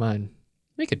said in their mind,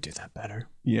 we could do that better.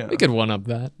 Yeah. We could one-up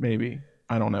that. Maybe.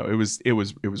 I don't know. It was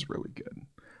really good.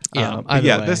 Yeah.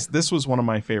 This was one of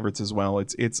my favorites as well.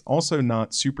 It's also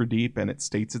not super deep and it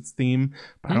states its theme,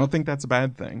 but I don't think that's a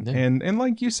bad thing. Yeah. And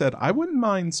like you said, I wouldn't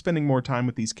mind spending more time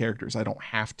with these characters. I don't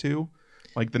have to.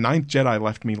 Like the Ninth Jedi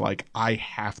left me like I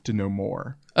have to know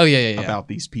more. Oh yeah. About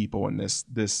these people in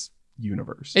this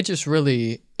universe. It just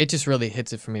really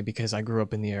hits it for me because I grew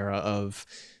up in the era of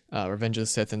Revenge of the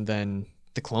Sith and then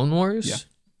the Clone Wars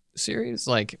series.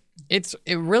 Like it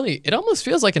almost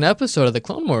feels like an episode of the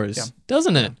Clone Wars,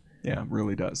 doesn't it? Yeah, it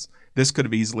really does. This could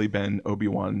have easily been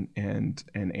Obi-Wan and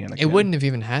Anakin. It wouldn't have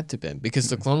even had to be because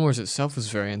the Clone Wars itself was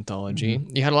very anthology.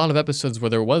 Mm-hmm. You had a lot of episodes where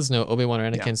there was no Obi-Wan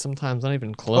or Anakin, sometimes not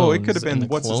even clones. Oh, it could have been,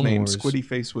 what's his name? Wars. Squiddy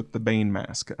Face with the Bane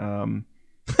mask.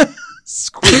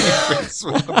 Squiddy Face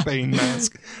with the Bane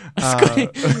mask.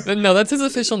 No, that's his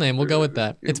official name. We'll go with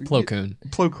that. It's Plo Koon.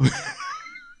 Plo Koon.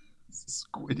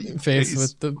 Squiddy Face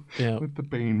with the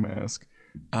Bane mask.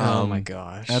 Oh my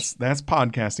gosh, that's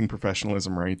podcasting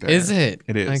professionalism right there. Is it?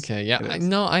 It is. Okay, yeah.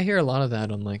 I hear a lot of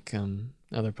that on like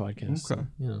other podcasts. Okay.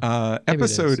 So,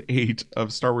 episode 8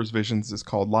 of Star Wars Visions is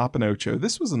called La Pinocho.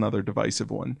 This was another divisive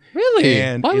one. Really?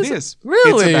 And Why it is.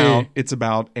 Really? It's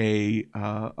about a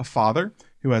father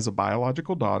who has a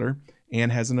biological daughter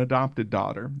and has an adopted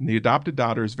daughter. And the adopted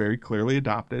daughter is very clearly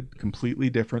adopted, completely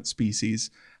different species.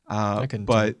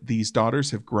 But these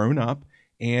daughters have grown up.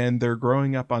 And they're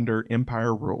growing up under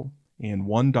Empire rule. And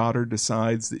one daughter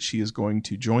decides that she is going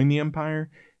to join the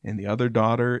Empire, and the other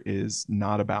daughter is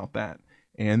not about that.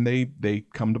 And they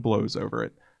come to blows over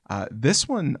it. This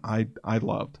one I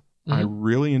loved. Mm-hmm. I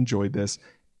really enjoyed this.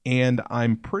 And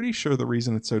I'm pretty sure the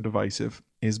reason it's so divisive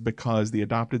is because the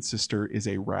adopted sister is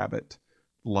a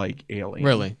rabbit-like alien.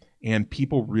 Really? and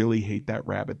people really hate that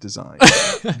rabbit design.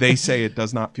 They say it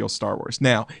does not feel Star Wars.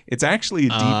 Now, it's actually a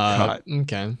deep cut.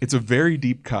 Okay. It's a very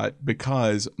deep cut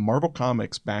because Marvel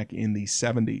Comics back in the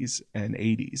 70s and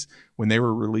 80s, when they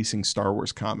were releasing Star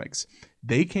Wars comics,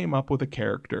 they came up with a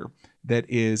character that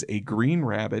is a green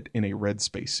rabbit in a red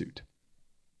spacesuit.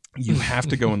 You have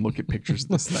to go and look at pictures of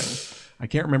this thing. I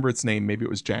can't remember its name. Maybe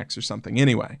it was Jax or something.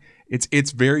 Anyway,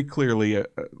 it's very clearly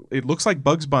it looks like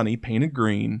Bugs Bunny painted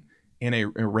green in a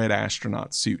red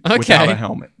astronaut suit without a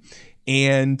helmet,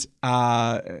 and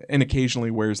occasionally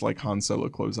wears like Han Solo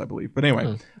clothes, I believe. But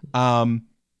anyway,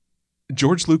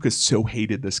 George Lucas so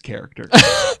hated this character,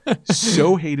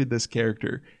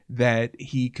 that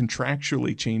he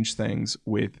contractually changed things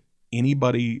with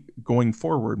anybody going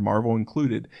forward, Marvel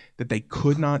included, that they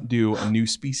could not do a new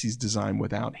species design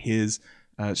without his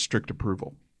strict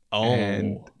approval.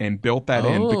 And built that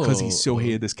in because he so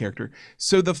hated this character.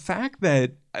 So the fact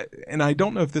that, and I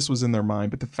don't know if this was in their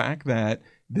mind, but the fact that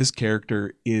this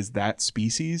character is that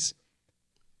species,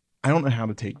 I don't know how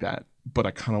to take that, but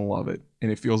I kind of love it,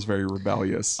 and it feels very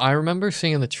rebellious. I remember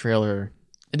seeing in the trailer.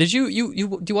 Did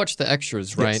you watch the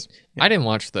extras, right? Yes. Yeah. I didn't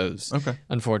watch those, okay,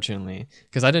 unfortunately,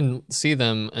 because I didn't see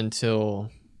them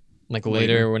until like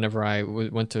later whenever I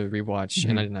went to rewatch,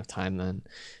 and I didn't have time then.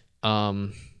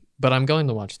 But I'm going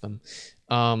to watch them.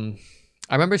 I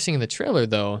remember seeing in the trailer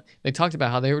though, they talked about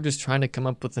how they were just trying to come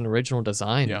up with an original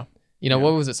design. Yeah.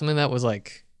 What was it? Something that was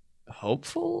like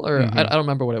hopeful, or I don't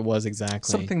remember what it was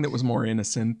exactly. Something that was more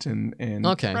innocent and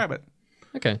rabbit.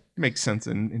 Okay, makes sense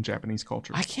in Japanese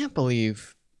culture. I can't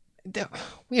believe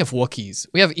we have Wookiees,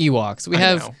 we have Ewoks, we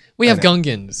have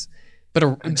Gungans,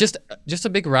 but just a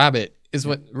big rabbit is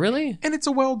what really. And it's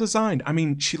a well designed. I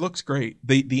mean, she looks great.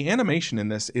 The animation in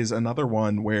this is another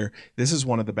one where this is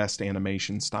one of the best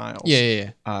animation styles.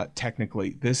 Yeah.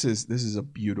 Technically, this is a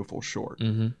beautiful short.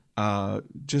 Mm-hmm.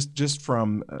 Just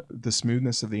from the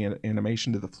smoothness of the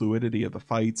animation to the fluidity of the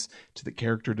fights to the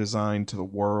character design to the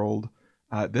world.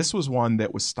 This was one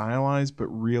that was stylized, but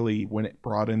really, when it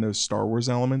brought in those Star Wars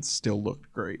elements, still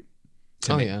looked great.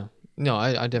 Yeah. No,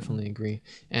 I definitely agree.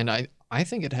 And I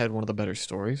think it had one of the better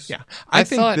stories. Yeah. I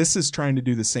think this is trying to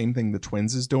do the same thing the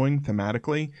Twins is doing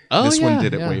thematically. This one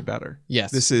did it way better.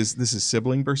 Yes. This is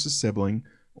sibling versus sibling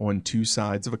on two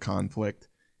sides of a conflict.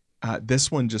 This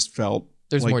one just felt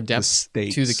there's like more depth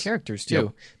to the characters,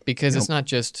 too. Because it's not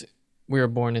just we were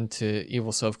born into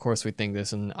evil, so of course we think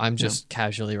this, and I'm just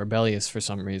casually rebellious for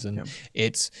some reason.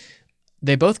 It's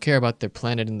they both care about their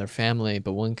planet and their family,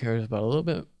 but one cares about a little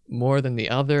bit more than the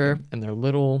other, and they're a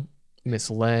little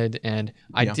misled. And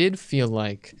I did feel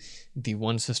like the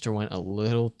one sister went a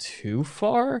little too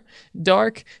far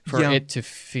dark for it to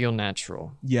feel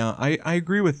natural. Yeah, I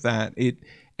agree with that.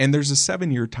 And there's a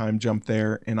 7-year time jump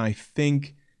there, and I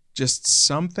think just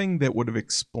something that would have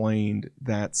explained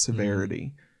that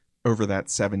severity over that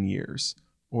 7 years,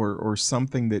 or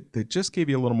something that just gave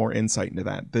you a little more insight into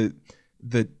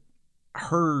that.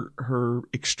 Her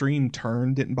extreme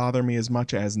turn didn't bother me as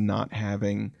much as not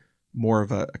having more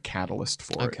of a catalyst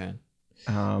for it. Okay.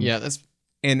 That's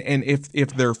and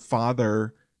if their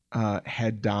father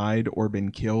had died or been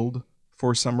killed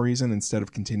for some reason instead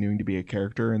of continuing to be a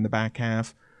character in the back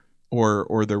half,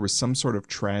 or there was some sort of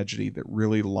tragedy that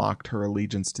really locked her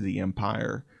allegiance to the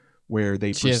Empire, where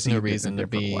she has no reason to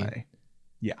be. Way.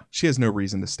 Yeah, she has no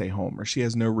reason to stay home, or she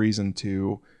has no reason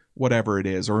to whatever it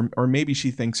is, or maybe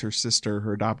she thinks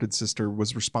her adopted sister,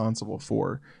 was responsible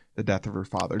for the death of her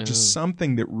father. Just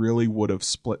something that really would have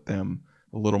split them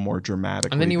a little more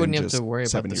dramatically. And then you wouldn't have to worry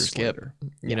about the skip. Later.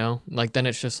 You know, like then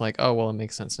it's just like, oh well, it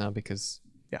makes sense now because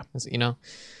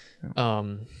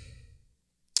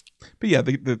But yeah,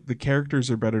 the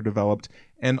characters are better developed,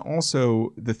 and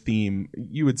also the theme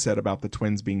you had said about the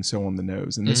twins being so on the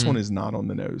nose, and this one is not on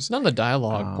the nose. None of the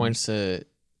dialogue points to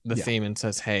the theme and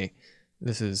says, "Hey,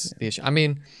 this is the issue." I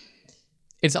mean,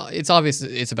 it's obvious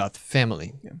it's about the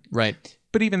family, right?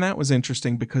 But even that was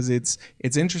interesting because it's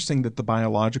interesting that the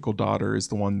biological daughter is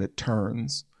the one that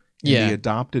turns, and the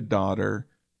adopted daughter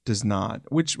does not,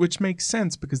 which makes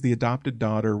sense because the adopted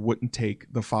daughter wouldn't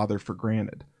take the father for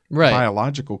granted. Right. The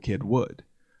biological kid would.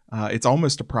 It's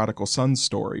almost a prodigal son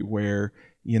story where,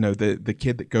 the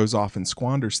kid that goes off and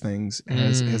squanders things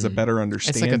has a better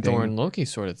understanding. It's like a Thor and Loki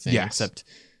sort of thing, except,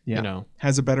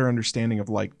 has a better understanding of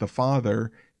like the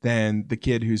father than the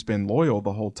kid who's been loyal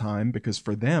the whole time, because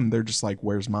for them, they're just like,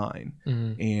 where's mine?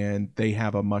 And they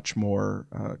have a much more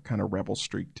kind of rebel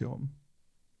streak to them.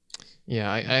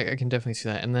 Yeah, I can definitely see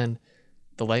that. And then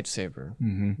the lightsaber.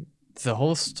 The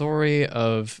whole story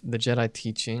of the Jedi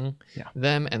teaching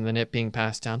them and then it being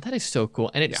passed down, that is so cool.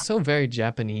 And it's so very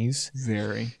Japanese.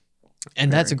 Very.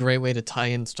 And that's a great way to tie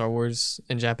in Star Wars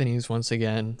and Japanese once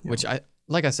again, which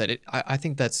like I said, I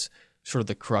think that's sort of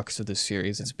the crux of this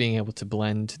series. It's being able to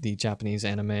blend the Japanese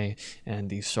anime and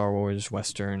the Star Wars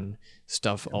Western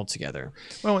stuff all together.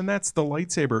 Well, and that's the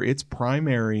lightsaber. Its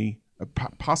primary,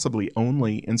 possibly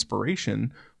only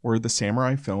inspiration were the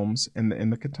samurai films and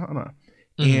the katana.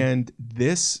 And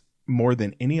this, more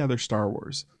than any other Star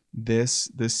Wars, this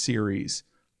series,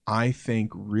 I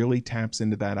think, really taps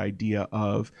into that idea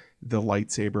of the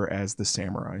lightsaber as the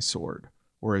samurai sword,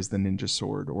 or as the ninja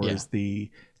sword, or as the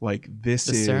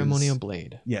ceremonial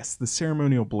blade. Yes, the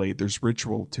ceremonial blade. There's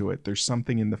ritual to it. There's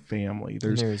something in the family.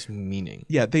 There's meaning.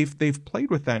 Yeah, they've played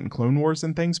with that in Clone Wars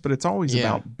and things, but it's always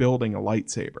about building a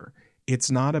lightsaber. It's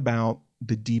not about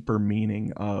the deeper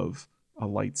meaning of a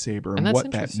lightsaber and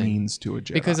what that means to a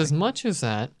Jedi. Because as much as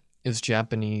that is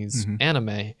Japanese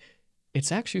anime,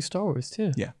 it's actually Star Wars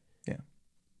too. Yeah.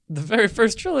 The very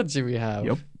first trilogy we have.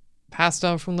 Yep. Passed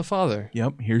down from the father.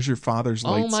 Yep. Here's your father's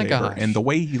lightsaber. My gosh. And the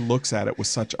way he looks at it with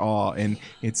such awe. And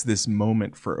it's this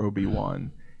moment for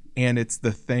Obi-Wan. And it's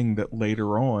the thing that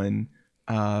later on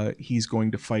he's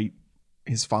going to fight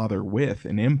his father with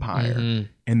an Empire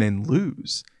and then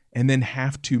lose. And then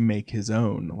have to make his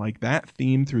own. Like, that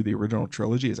theme through the original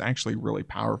trilogy is actually really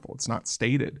powerful. It's not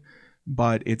stated,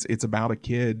 but it's about a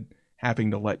kid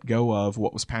having to let go of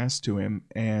what was passed to him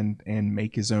and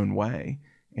make his own way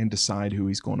and decide who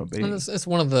he's going to be. And it's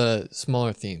one of the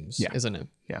smaller themes, isn't it?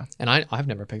 Yeah. And I've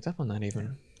never picked up on that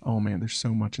even. Oh man, there's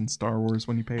so much in Star Wars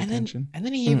when you pay attention. And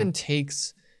then he even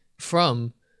takes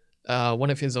from one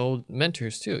of his old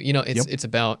mentors too. You know, it's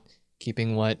about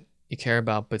keeping what you care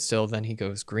about, but still then he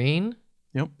goes green.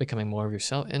 Yep. Becoming more of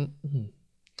yourself. And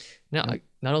now,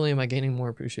 not only am I gaining more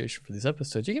appreciation for these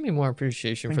episodes, you give me more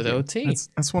appreciation for the OT.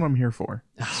 That's what I'm here for.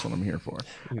 That's what I'm here for.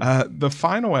 The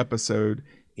final episode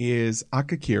is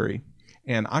Akakiri.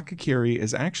 And Akakiri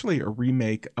is actually a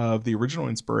remake of the original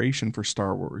inspiration for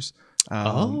Star Wars.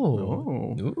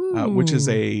 Which is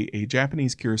a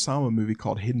Japanese Kurosawa movie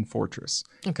called Hidden Fortress.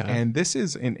 Okay. And this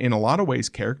is, in a lot of ways,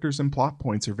 characters and plot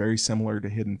points are very similar to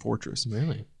Hidden Fortress.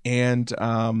 Really? And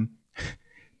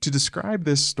to describe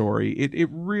this story, it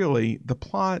really, the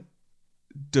plot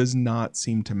does not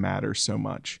seem to matter so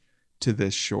much to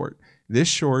this short. This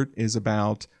short is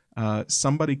about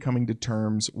somebody coming to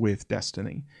terms with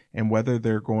destiny and whether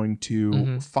they're going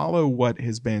to follow what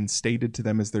has been stated to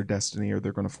them as their destiny or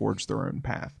they're going to forge their own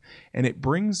path. And it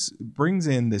brings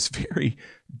in this very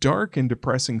dark and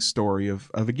depressing story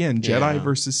of again, Jedi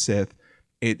versus Sith.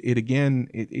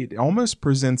 It almost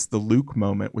presents the Luke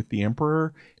moment with the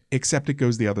Emperor, except it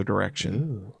goes the other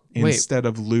direction. Instead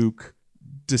of Luke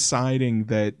deciding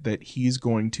that he's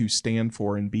going to stand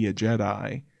for and be a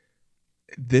Jedi,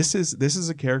 this is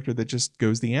a character that just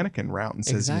goes the Anakin route and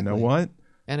says, you know what?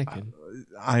 Anakin.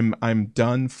 I'm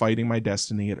done fighting my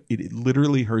destiny. It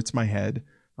literally hurts my head.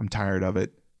 I'm tired of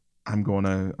it. I'm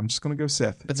just gonna go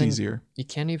Sith. It's easier. You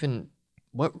can't even.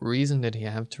 What reason did he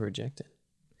have to reject it?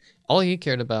 All he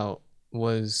cared about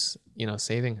was,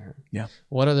 saving her. Yeah.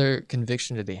 What other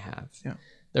conviction did he have? Yeah.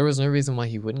 There was no reason why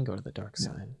he wouldn't go to the dark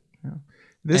side. Yeah.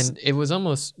 And it was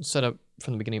almost set up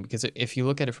from the beginning, because if you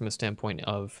look at it from a standpoint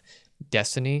of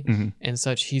destiny and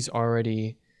such, he's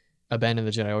already abandoned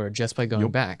the Jedi Order just by going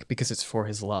back, because it's for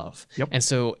his love. Yep. And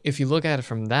so if you look at it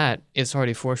from that, it's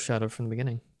already foreshadowed from the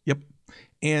beginning. Yep.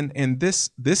 And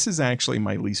this is actually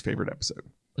my least favorite episode,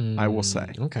 I will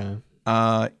say. Okay.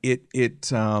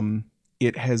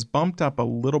 It has bumped up a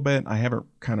little bit. I haven't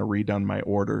kind of redone my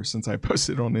order since I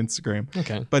posted on Instagram.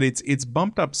 Okay. But it's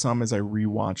bumped up some as I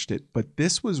rewatched it. But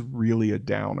this was really a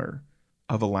downer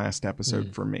of a last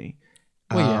episode for me.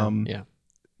 Well, yeah.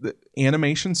 The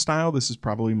animation style, this is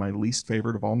probably my least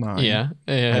favorite of all 9. Yeah.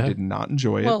 I did not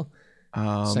enjoy it. Well,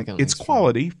 it's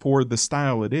quality for the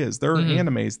style it is. There are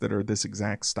animes that are this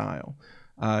exact style.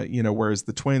 Whereas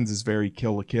the Twins is very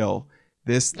Kill la Kill.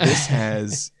 This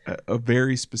has a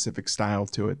very specific style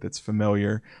to it that's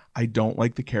familiar. I don't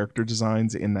like the character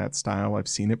designs in that style. I've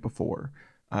seen it before.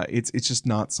 It's just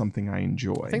not something I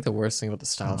enjoy. I think the worst thing about the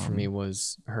style for me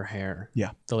was her hair.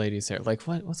 Yeah. The lady's hair. Like,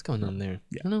 what's going on there?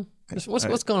 Yeah. I don't know.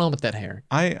 What's going on with that hair?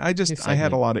 I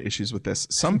had a lot of issues with this.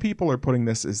 Some people are putting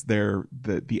this as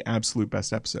the absolute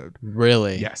best episode.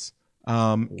 Really? Yes.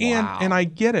 Wow. And I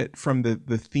get it from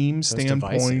the theme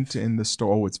standpoint in the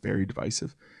story. Oh, it's very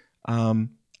divisive.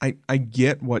 I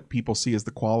get what people see as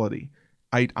the quality.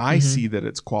 I see that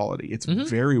it's quality. It's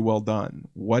very well done.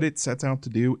 What it sets out to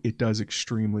do, it does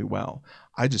extremely well.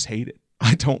 I just hate it.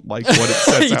 I don't like what it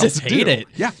sets You out just to hate do. it.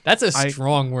 Yeah. That's a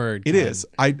strong word. It Ken. is.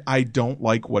 I don't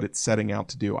like what it's setting out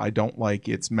to do. I don't like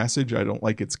its message. I don't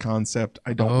like its concept.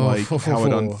 I don't like how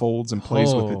it unfolds and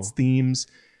plays with its themes.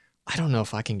 I don't know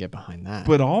if I can get behind that.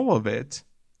 But all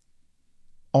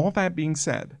that being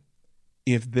said,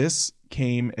 if this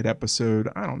came at episode,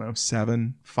 I don't know,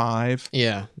 7, 5,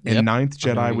 and Ninth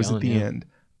Jedi was at the end,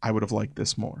 I would have liked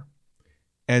this more.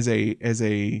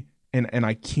 And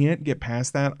I can't get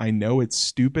past that. I know it's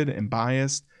stupid and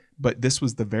biased, but this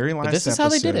was the very last episode. This is how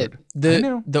they did it.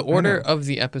 The order of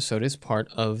the episode is part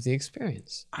of the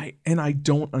experience. I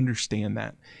don't understand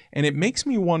that. And it makes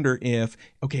me wonder if,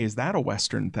 okay, is that a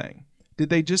Western thing? Did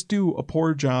they just do a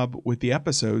poor job with the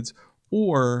episodes,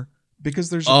 or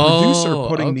because there's a producer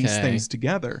putting these things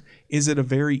together, is it a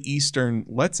very Eastern,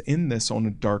 let's end this on a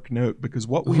dark note? Because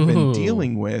what we've been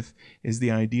dealing with is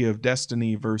the idea of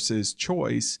destiny versus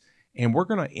choice. And we're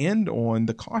going to end on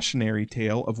the cautionary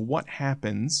tale of what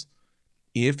happens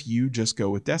if you just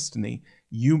go with destiny.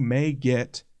 You may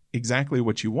get exactly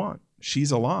what you want.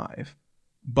 She's alive,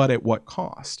 but at what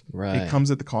cost? Right. It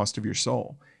comes at the cost of your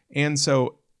soul. And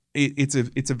so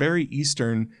it's a very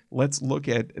Eastern, let's look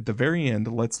at the very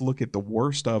end, let's look at the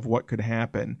worst of what could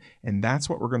happen. And that's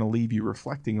what we're going to leave you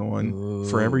reflecting on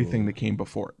for everything that came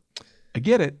before it. I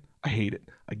get it. I hate it.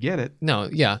 I get it. No,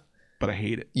 yeah. But I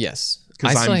hate it. Yes.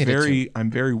 Because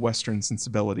I'm very Western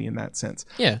sensibility in that sense.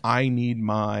 Yeah. I need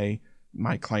my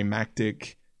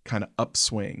climactic kind of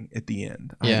upswing at the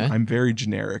end. Yeah. I'm very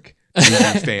generic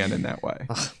movie fan in that way.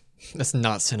 That's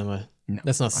not cinema. No,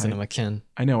 that's not cinema, Ken.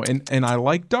 I know, and I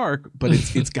like dark, but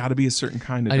it's got to be a certain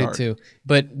kind of dark. I do too.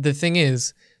 But the thing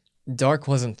is, dark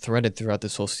wasn't threaded throughout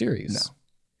this whole series.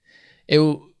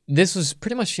 No. This was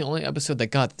pretty much the only episode that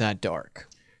got that dark.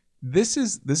 This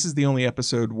is the only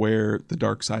episode where the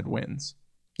dark side wins.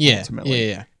 Yeah. Ultimately.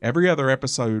 Yeah. Every other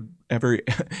episode before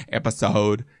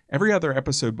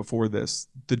this,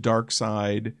 the dark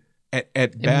side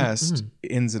at best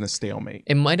ends in a stalemate.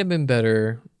 It might have been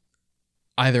better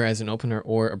either as an opener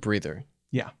or a breather.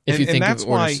 Yeah. If you think that's of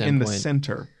why standpoint. In the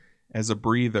center as a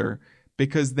breather,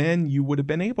 because then you would have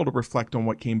been able to reflect on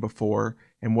what came before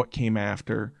and what came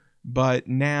after. But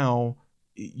now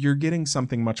you're getting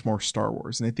something much more Star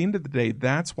Wars. And at the end of the day,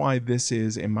 that's why this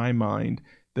is, in my mind,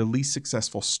 the least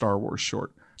successful Star Wars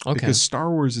short. Okay. Because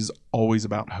Star Wars is always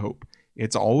about hope.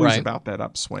 It's always about that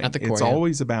upswing. At the core, it's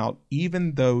always about,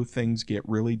 even though things get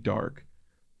really dark,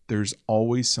 there's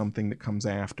always something that comes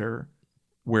after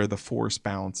where the Force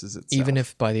balances itself. Even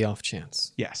if by the off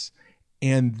chance. Yes.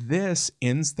 And this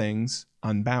ends things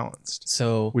unbalanced.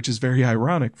 So, which is very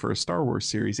ironic for a Star Wars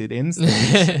series. It ends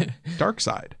things dark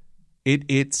side.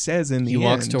 It says in the end, he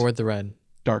walks toward the red.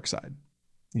 Dark side.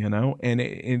 You know? And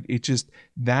it just,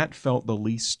 that felt the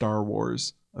least Star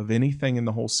Wars of anything in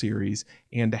the whole series.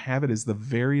 And to have it as the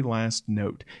very last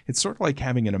note, it's sort of like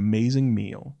having an amazing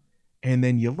meal. And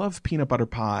then you love peanut butter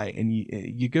pie, and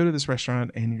you go to this restaurant,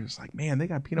 and you're just like, man, they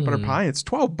got peanut butter pie. It's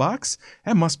 $12.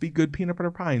 That must be good peanut butter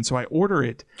pie. And so I order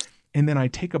it, and then I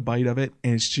take a bite of it,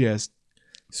 and it's just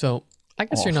So I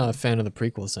guess awful. You're not a fan of the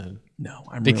prequels then. No,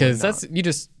 I'm because really that's you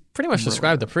just pretty much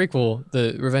described the prequel,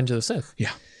 the Revenge of the Sith.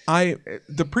 Yeah.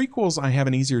 The prequels I have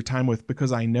an easier time with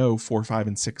because I know 4, 5,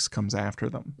 and 6 comes after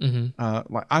them.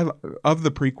 Of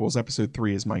the prequels, Episode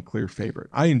 3 is my clear favorite.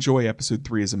 I enjoy Episode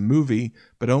 3 as a movie,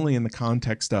 but only in the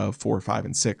context of 4, 5,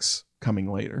 and 6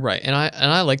 coming later. Right, and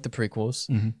I like the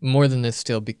prequels more than this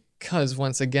still because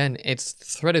once again it's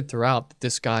threaded throughout that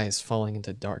this guy is falling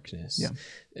into darkness.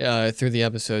 Through the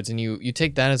episodes, and you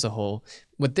take that as a whole.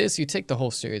 With this, you take the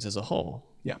whole series as a whole.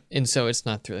 Yeah, and so it's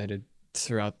not threaded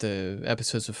throughout the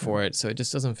episodes before it, so it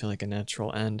just doesn't feel like a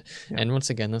natural end. And once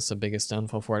again, that's the biggest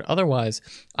downfall for it. Otherwise,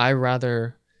 I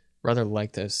rather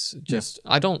like this.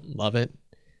 I don't love it,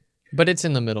 but it's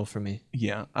in the middle for me.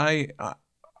 Yeah,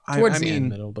 towards the end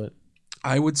middle, but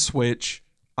I would switch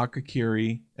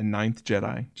Akakiri and Ninth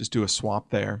Jedi. Just do a swap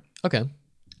there. Okay,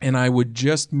 and I would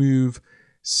just move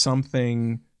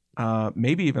something,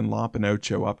 maybe even La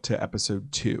Pinocho up to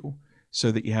Episode 2,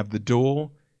 so that you have the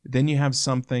duel. Then you have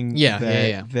something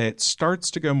that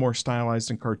starts to go more stylized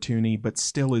and cartoony, but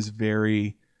still is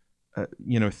very,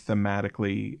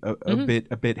 thematically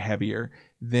a bit heavier.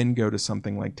 Then go to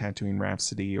something like Tatooine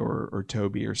Rhapsody or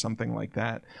Toby or something like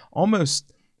that.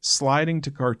 Almost sliding to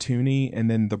cartoony, and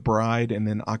then The Bride, and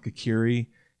then Akakiri,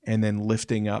 and then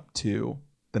lifting up to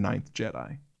The Ninth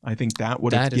Jedi. I think that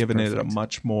would have given it a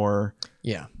much more,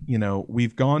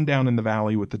 we've gone down in the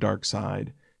valley with the dark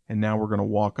side, and now we're going to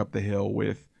walk up the hill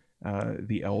with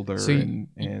the Elder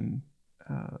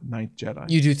Ninth Jedi.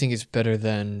 You do think it's better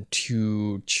than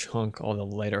to chunk all the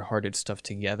lighter-hearted stuff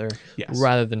together, Yes.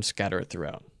 rather than scatter it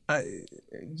throughout.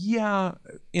 Yeah,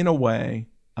 in a way.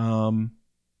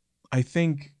 I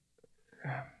think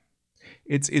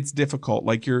it's difficult.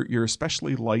 Like your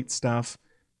especially light stuff,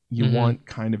 you want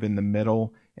kind of in the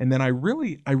middle. And then I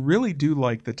really do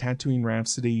like the Tatooine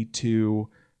Rhapsody to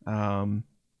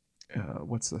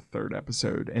what's the third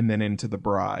episode, and then into the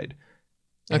Bride.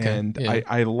 Okay, And yeah.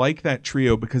 I like that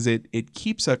trio because it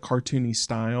keeps a cartoony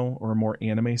style or a more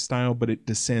anime style, but it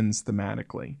descends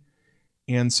thematically.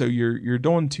 And so you're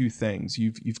doing two things.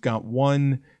 You've got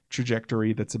one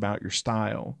trajectory that's about your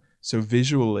style. So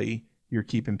visually, you're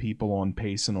keeping people on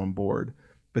pace and on board.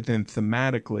 But then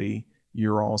thematically,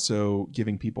 you're also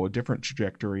giving people a different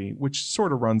trajectory, which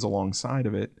sort of runs alongside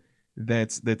of it.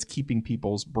 That's keeping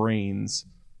people's brains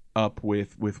up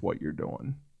with what you're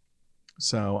doing.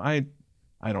 So I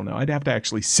don't know. I'd have to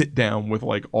actually sit down with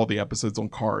like all the episodes on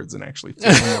cards and actually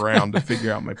flip them around to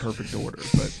figure out my perfect order.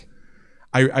 But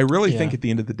I really think at the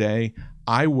end of the day,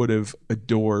 I would have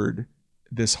adored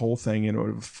this whole thing,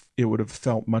 and it would have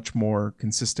felt much more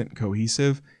consistent and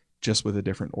cohesive just with a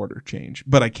different order change.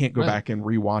 But I can't go back and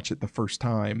rewatch it the first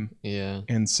time. Yeah.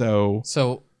 And so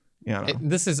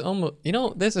this is almost,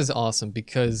 this is awesome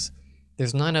because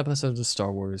there's 9 episodes of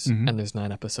Star Wars and there's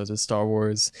 9 episodes of Star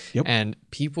Wars. Yep. And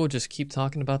people just keep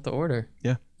talking about the order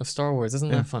of Star Wars.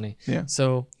 Isn't that funny? Yeah.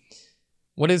 So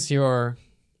what is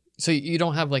so you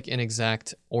don't have like an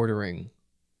exact ordering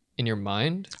in your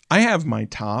mind? I have my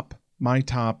top. My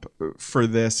top for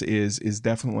this is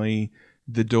definitely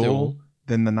the Duel,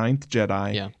 then the Ninth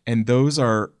Jedi, and those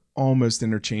are almost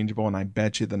interchangeable. And I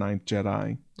bet you the Ninth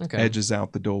Jedi edges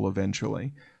out the Duel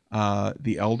eventually.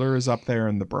 The Elder is up there,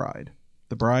 and the Bride,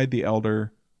 the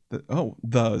Elder, the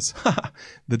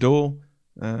Duel,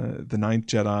 the Ninth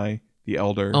Jedi, the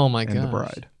Elder, and the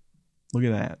Bride. Look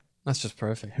at that. That's just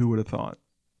perfect. Who would have thought?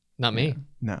 Not me.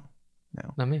 No,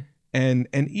 not me. And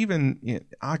even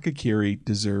Akakiri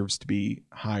deserves to be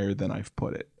higher than I've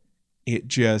put it. It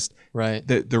just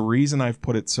the reason I've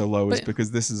put it so low is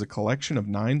because this is a collection of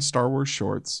 9 Star Wars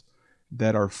shorts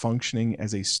that are functioning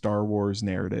as a Star Wars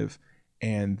narrative,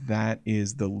 and that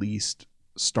is the least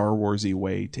Star Warsy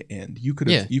way to end. You could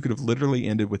have literally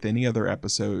ended with any other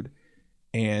episode,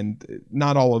 and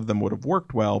not all of them would have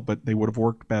worked well, but they would have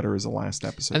worked better as a last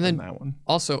episode than that one.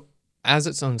 Also, as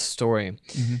its own story,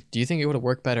 do you think it would have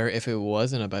worked better if it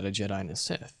wasn't about a Jedi and a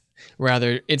Sith?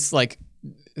 Rather, it's like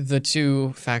the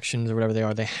two factions or whatever they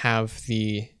are, they have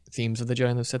the themes of the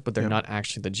Jedi and the Sith, but they're not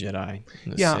actually the Jedi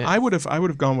and the Sith. I would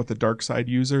have gone with the dark side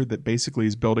user that basically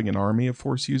is building an army of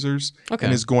Force users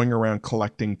and is going around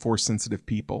collecting Force sensitive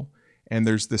people. And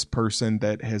there's this person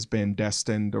that has been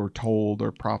destined or told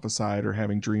or prophesied or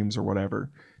having dreams or whatever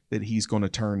that he's going to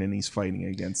turn, and he's fighting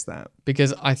against that.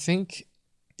 Because I think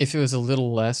if it was a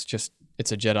little less just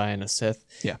it's a Jedi and a Sith,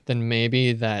 then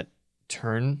maybe that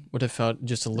turn would have felt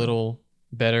just a little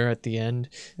better at the end.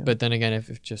 But then again, if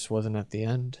it just wasn't at the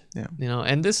end,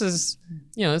 and this is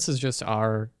just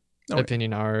our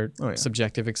opinion, our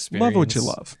subjective experience. Love what you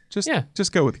love.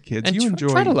 Just go with the kids. And you enjoy.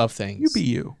 Try to love things. You be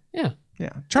you. Yeah.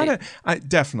 Try to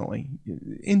definitely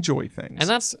enjoy things. And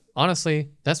that's honestly,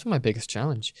 that's my biggest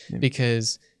challenge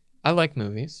because I like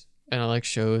movies and I like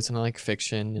shows and I like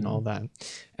fiction and all that.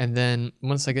 And then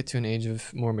once I get to an age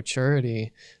of more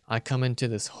maturity, I come into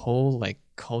this whole like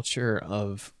culture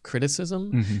of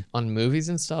criticism on movies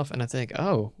and stuff. And I think,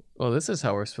 oh, well, this is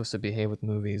how we're supposed to behave with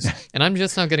movies. And I'm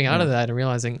just now getting out of that and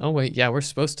realizing, oh, wait, we're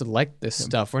supposed to like this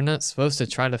stuff. We're not supposed to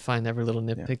try to find every little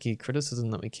nitpicky criticism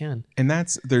that we can. And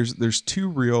there's two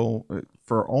real,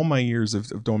 for all my years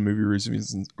of doing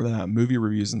movie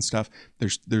reviews and stuff,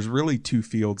 there's really two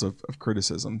fields of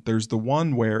criticism. There's the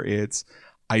one where it's,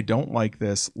 I don't like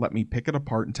this, let me pick it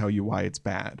apart and tell you why it's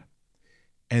bad.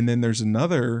 And then there's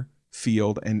another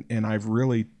field, and I've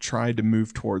really tried to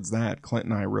move towards that. Clint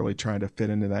and I really try to fit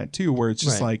into that too, where it's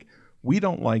just like, we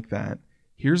don't like that.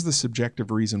 Here's the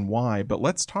subjective reason why, but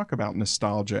let's talk about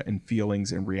nostalgia and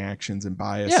feelings and reactions and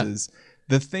biases,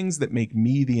 the things that make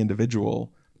me, the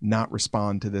individual, not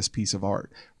respond to this piece of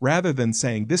art, rather than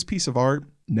saying this piece of art,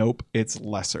 nope, it's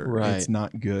lesser. It's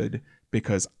not good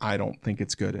because I don't think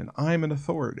it's good and I'm an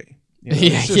authority.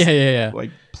 Like,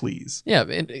 please. Yeah,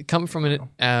 it come from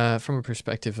a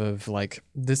perspective of like,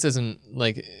 this isn't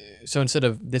like, so instead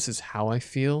of this is how I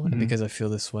feel and because I feel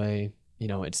this way,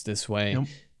 it's this way.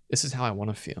 This is how I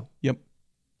want to feel. Yep.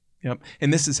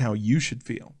 And this is how you should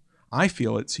feel. I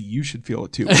feel it, so you should feel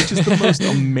it too, which is the most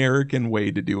American way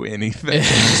to do anything. It's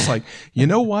just like, you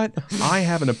know what? I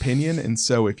have an opinion, and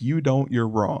so if you don't, you're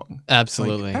wrong.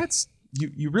 Absolutely. Like,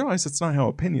 you realize that's not how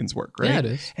opinions work, right? Yeah, it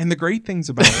is. And the great things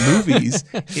about movies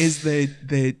is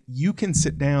that you can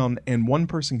sit down and one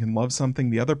person can love something,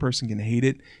 the other person can hate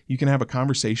it. You can have a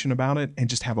conversation about it and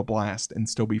just have a blast and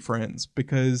still be friends,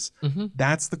 because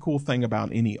that's the cool thing about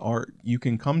any art. You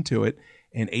can come to it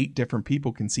and 8 different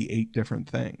people can see 8 different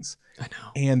things. I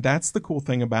know. And that's the cool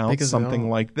thing about something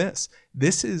like this.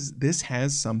 This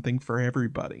has something for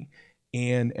everybody.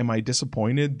 And am I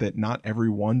disappointed that not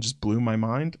everyone just blew my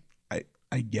mind?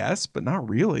 I guess, but not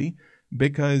really,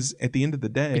 because at the end of the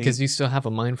day, because you still have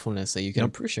a mindfulness that you can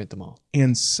appreciate them all.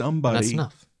 And that's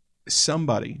enough.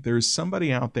 There's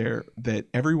somebody out there that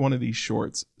every one of these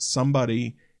shorts,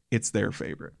 it's their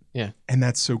favorite. Yeah. And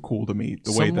that's so cool to me,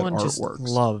 the way that art just works.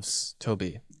 Loves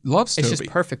Toby. It's just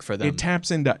perfect for them. It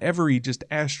taps into every just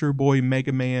Astro Boy,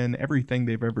 Mega Man, everything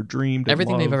they've ever dreamed,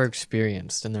 everything loved. They've ever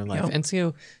experienced in their life. And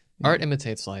so art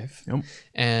imitates life,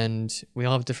 and we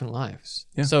all have different lives.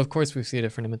 Yeah. So of course we see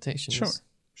different imitations.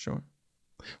 Sure.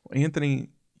 Well, Anthony,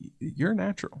 you're a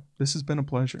natural. This has been a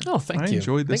pleasure. Oh, thank you. I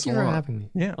enjoyed this Thank a you lot. for having me.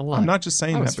 Yeah, I'm not just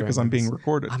saying that because I'm being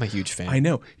recorded. I'm a huge fan. I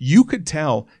know. You could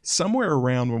tell somewhere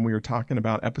around when we were talking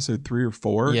about episode 3 or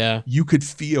 4. Yeah. You could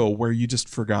feel where you just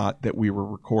forgot that we were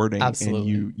recording.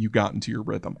 Absolutely. And you got into your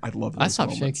rhythm. I love those I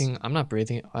stopped moments. shaking. I'm not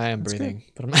breathing. I am That's breathing,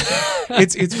 good. but I'm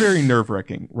it's very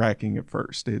nerve-wracking at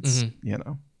first. It's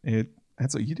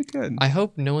That's what you did good. I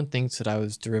hope no one thinks that I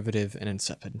was derivative and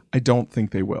insipid. I don't think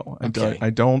they will. Okay.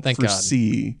 I don't Thank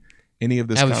foresee any of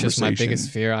this that was conversation just my biggest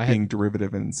fear. being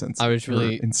derivative and insensitive. I was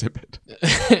really insipid.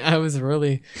 I was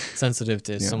really sensitive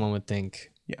to someone would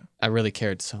think. Yeah, I really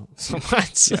cared so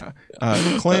much. Yeah,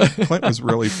 Clint was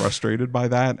really frustrated by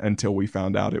that until we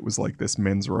found out it was like this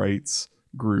men's rights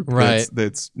group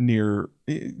that's near,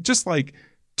 just like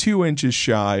 2 inches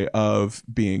shy of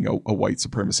being a white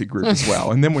supremacy group as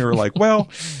well. And then we were like, well,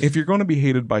 if you're going to be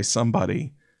hated by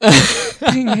somebody,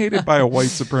 being hated by a white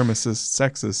supremacist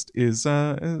sexist is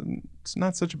it's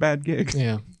not such a bad gig.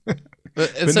 Yeah.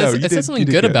 But it says something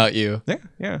good about you.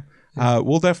 Yeah.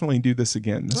 We'll definitely do this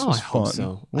again. This was I fun. Hope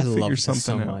so. We'll I figure love something this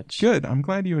so out. much. Good. I'm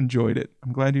glad you enjoyed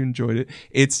it.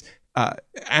 It's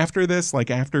after this,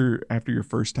 like after your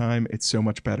first time, it's so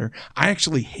much better. I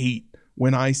actually hate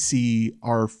when I see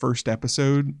our first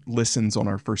episode listens on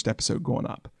our first episode going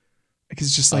up. Because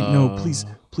it's just like, no,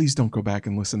 please don't go back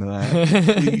and listen to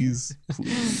that. Please.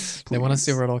 They want to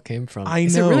see where it all came from. I know.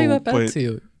 Is it really that bad to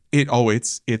you?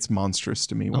 It's monstrous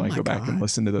to me when I go back and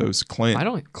listen to those.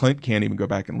 Clint can't even go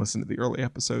back and listen to the early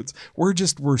episodes.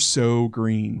 We're so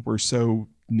green. We're so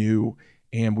new,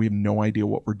 and we have no idea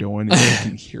what we're doing, and you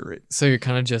can hear it. So you're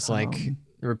kind of just like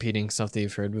repeating stuff that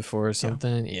you've heard before or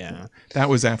something. Yeah. That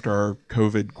was after our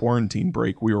COVID quarantine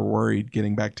break. We were worried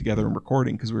getting back together and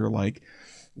recording because we were like,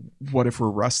 what if we're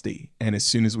rusty? And as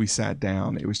soon as we sat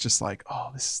down, it was just like,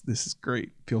 oh, this is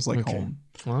great. Feels like home.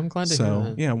 Well, I'm glad to hear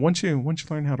that. Yeah, once you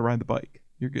learn how to ride the bike,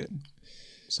 you're good.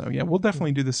 So yeah, we'll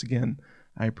definitely do this again.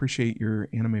 I appreciate your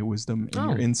anime wisdom and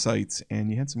your insights, and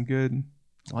you had some good.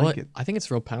 I think it's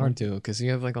real power too, because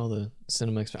you have like all the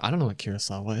cinema experience. I don't know what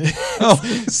Kurosawa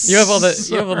is. You have all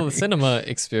the cinema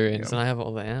experience, and I have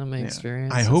all the anime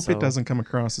experience. I hope it doesn't come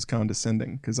across as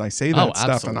condescending, because I say that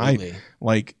stuff, absolutely.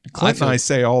 and Clint and I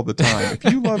say all the time,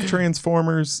 if you love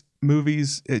Transformers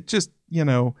movies, it just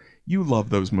you love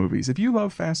those movies. If you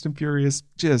love Fast and Furious,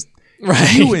 just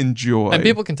you enjoy. And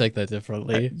people can take that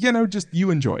differently. Just you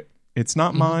enjoy it. It's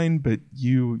not mine, but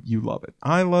you love it.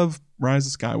 I love Rise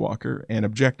of Skywalker, and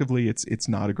objectively, it's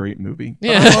not a great movie. But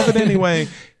I love it anyway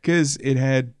because it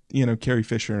had Carrie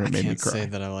Fisher, and it made me cry. I can't say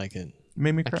that I like it. It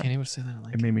made me cry. I can't even say that I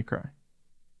like it. It made me cry.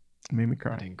 It made me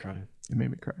cry. I didn't cry. It made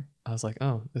me cry. I was like,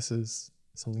 oh, this is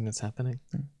something that's happening.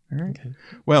 All right. Okay.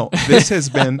 Well, this has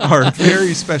been our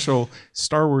very special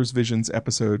Star Wars Visions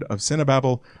episode of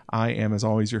Cinebabble. I am, as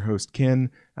always, your host,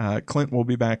 Ken. Clint will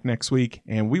be back next week,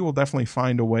 and we will definitely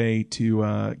find a way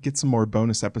to get some more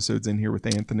bonus episodes in here with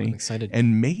Anthony. I'm excited.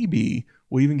 And maybe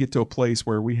we'll even get to a place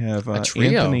where we have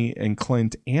Anthony and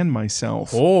Clint and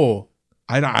myself. Oh.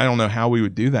 I don't know how we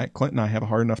would do that. Clint and I have a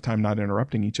hard enough time not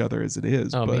interrupting each other as it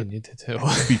is. Oh, but me, you did too.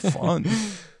 It'd be fun.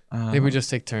 Maybe we just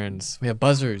take turns. We have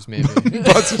buzzers, maybe.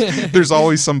 There's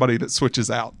always somebody that switches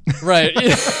out. Right.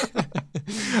 Yeah.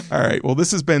 All right. Well,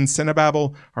 this has been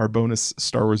Cinebabble, our bonus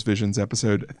Star Wars Visions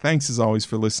episode. Thanks as always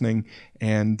for listening.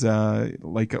 And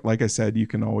like I said, you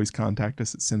can always contact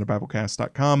us at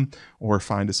cinebabblecast.com or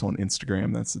find us on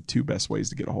Instagram. That's the 2 best ways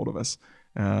to get a hold of us.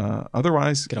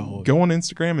 Otherwise, go on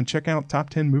Instagram and check out Top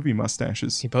 10 Movie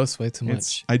Mustaches. He posts way too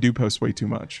much. I do post way too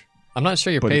much. I'm not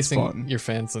sure you're pacing your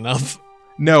fans enough.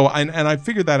 No, and I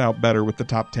figured that out better with the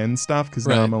top 10 stuff because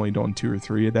now Right. I'm only doing 2 or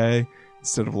 3 a day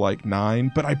instead of like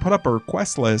 9. But I put up a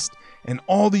request list, and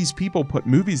all these people put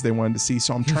movies they wanted to see,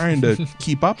 so I'm trying to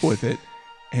keep up with it.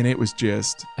 And it was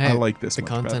just, Hey, I like this the much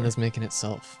content better. is making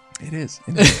itself. It is.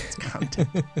 It's content.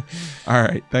 All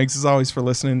right. Thanks as always for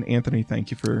listening. Anthony,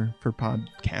 thank you for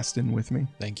podcasting with me.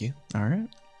 Thank you. All right.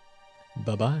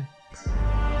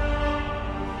 Bye-bye.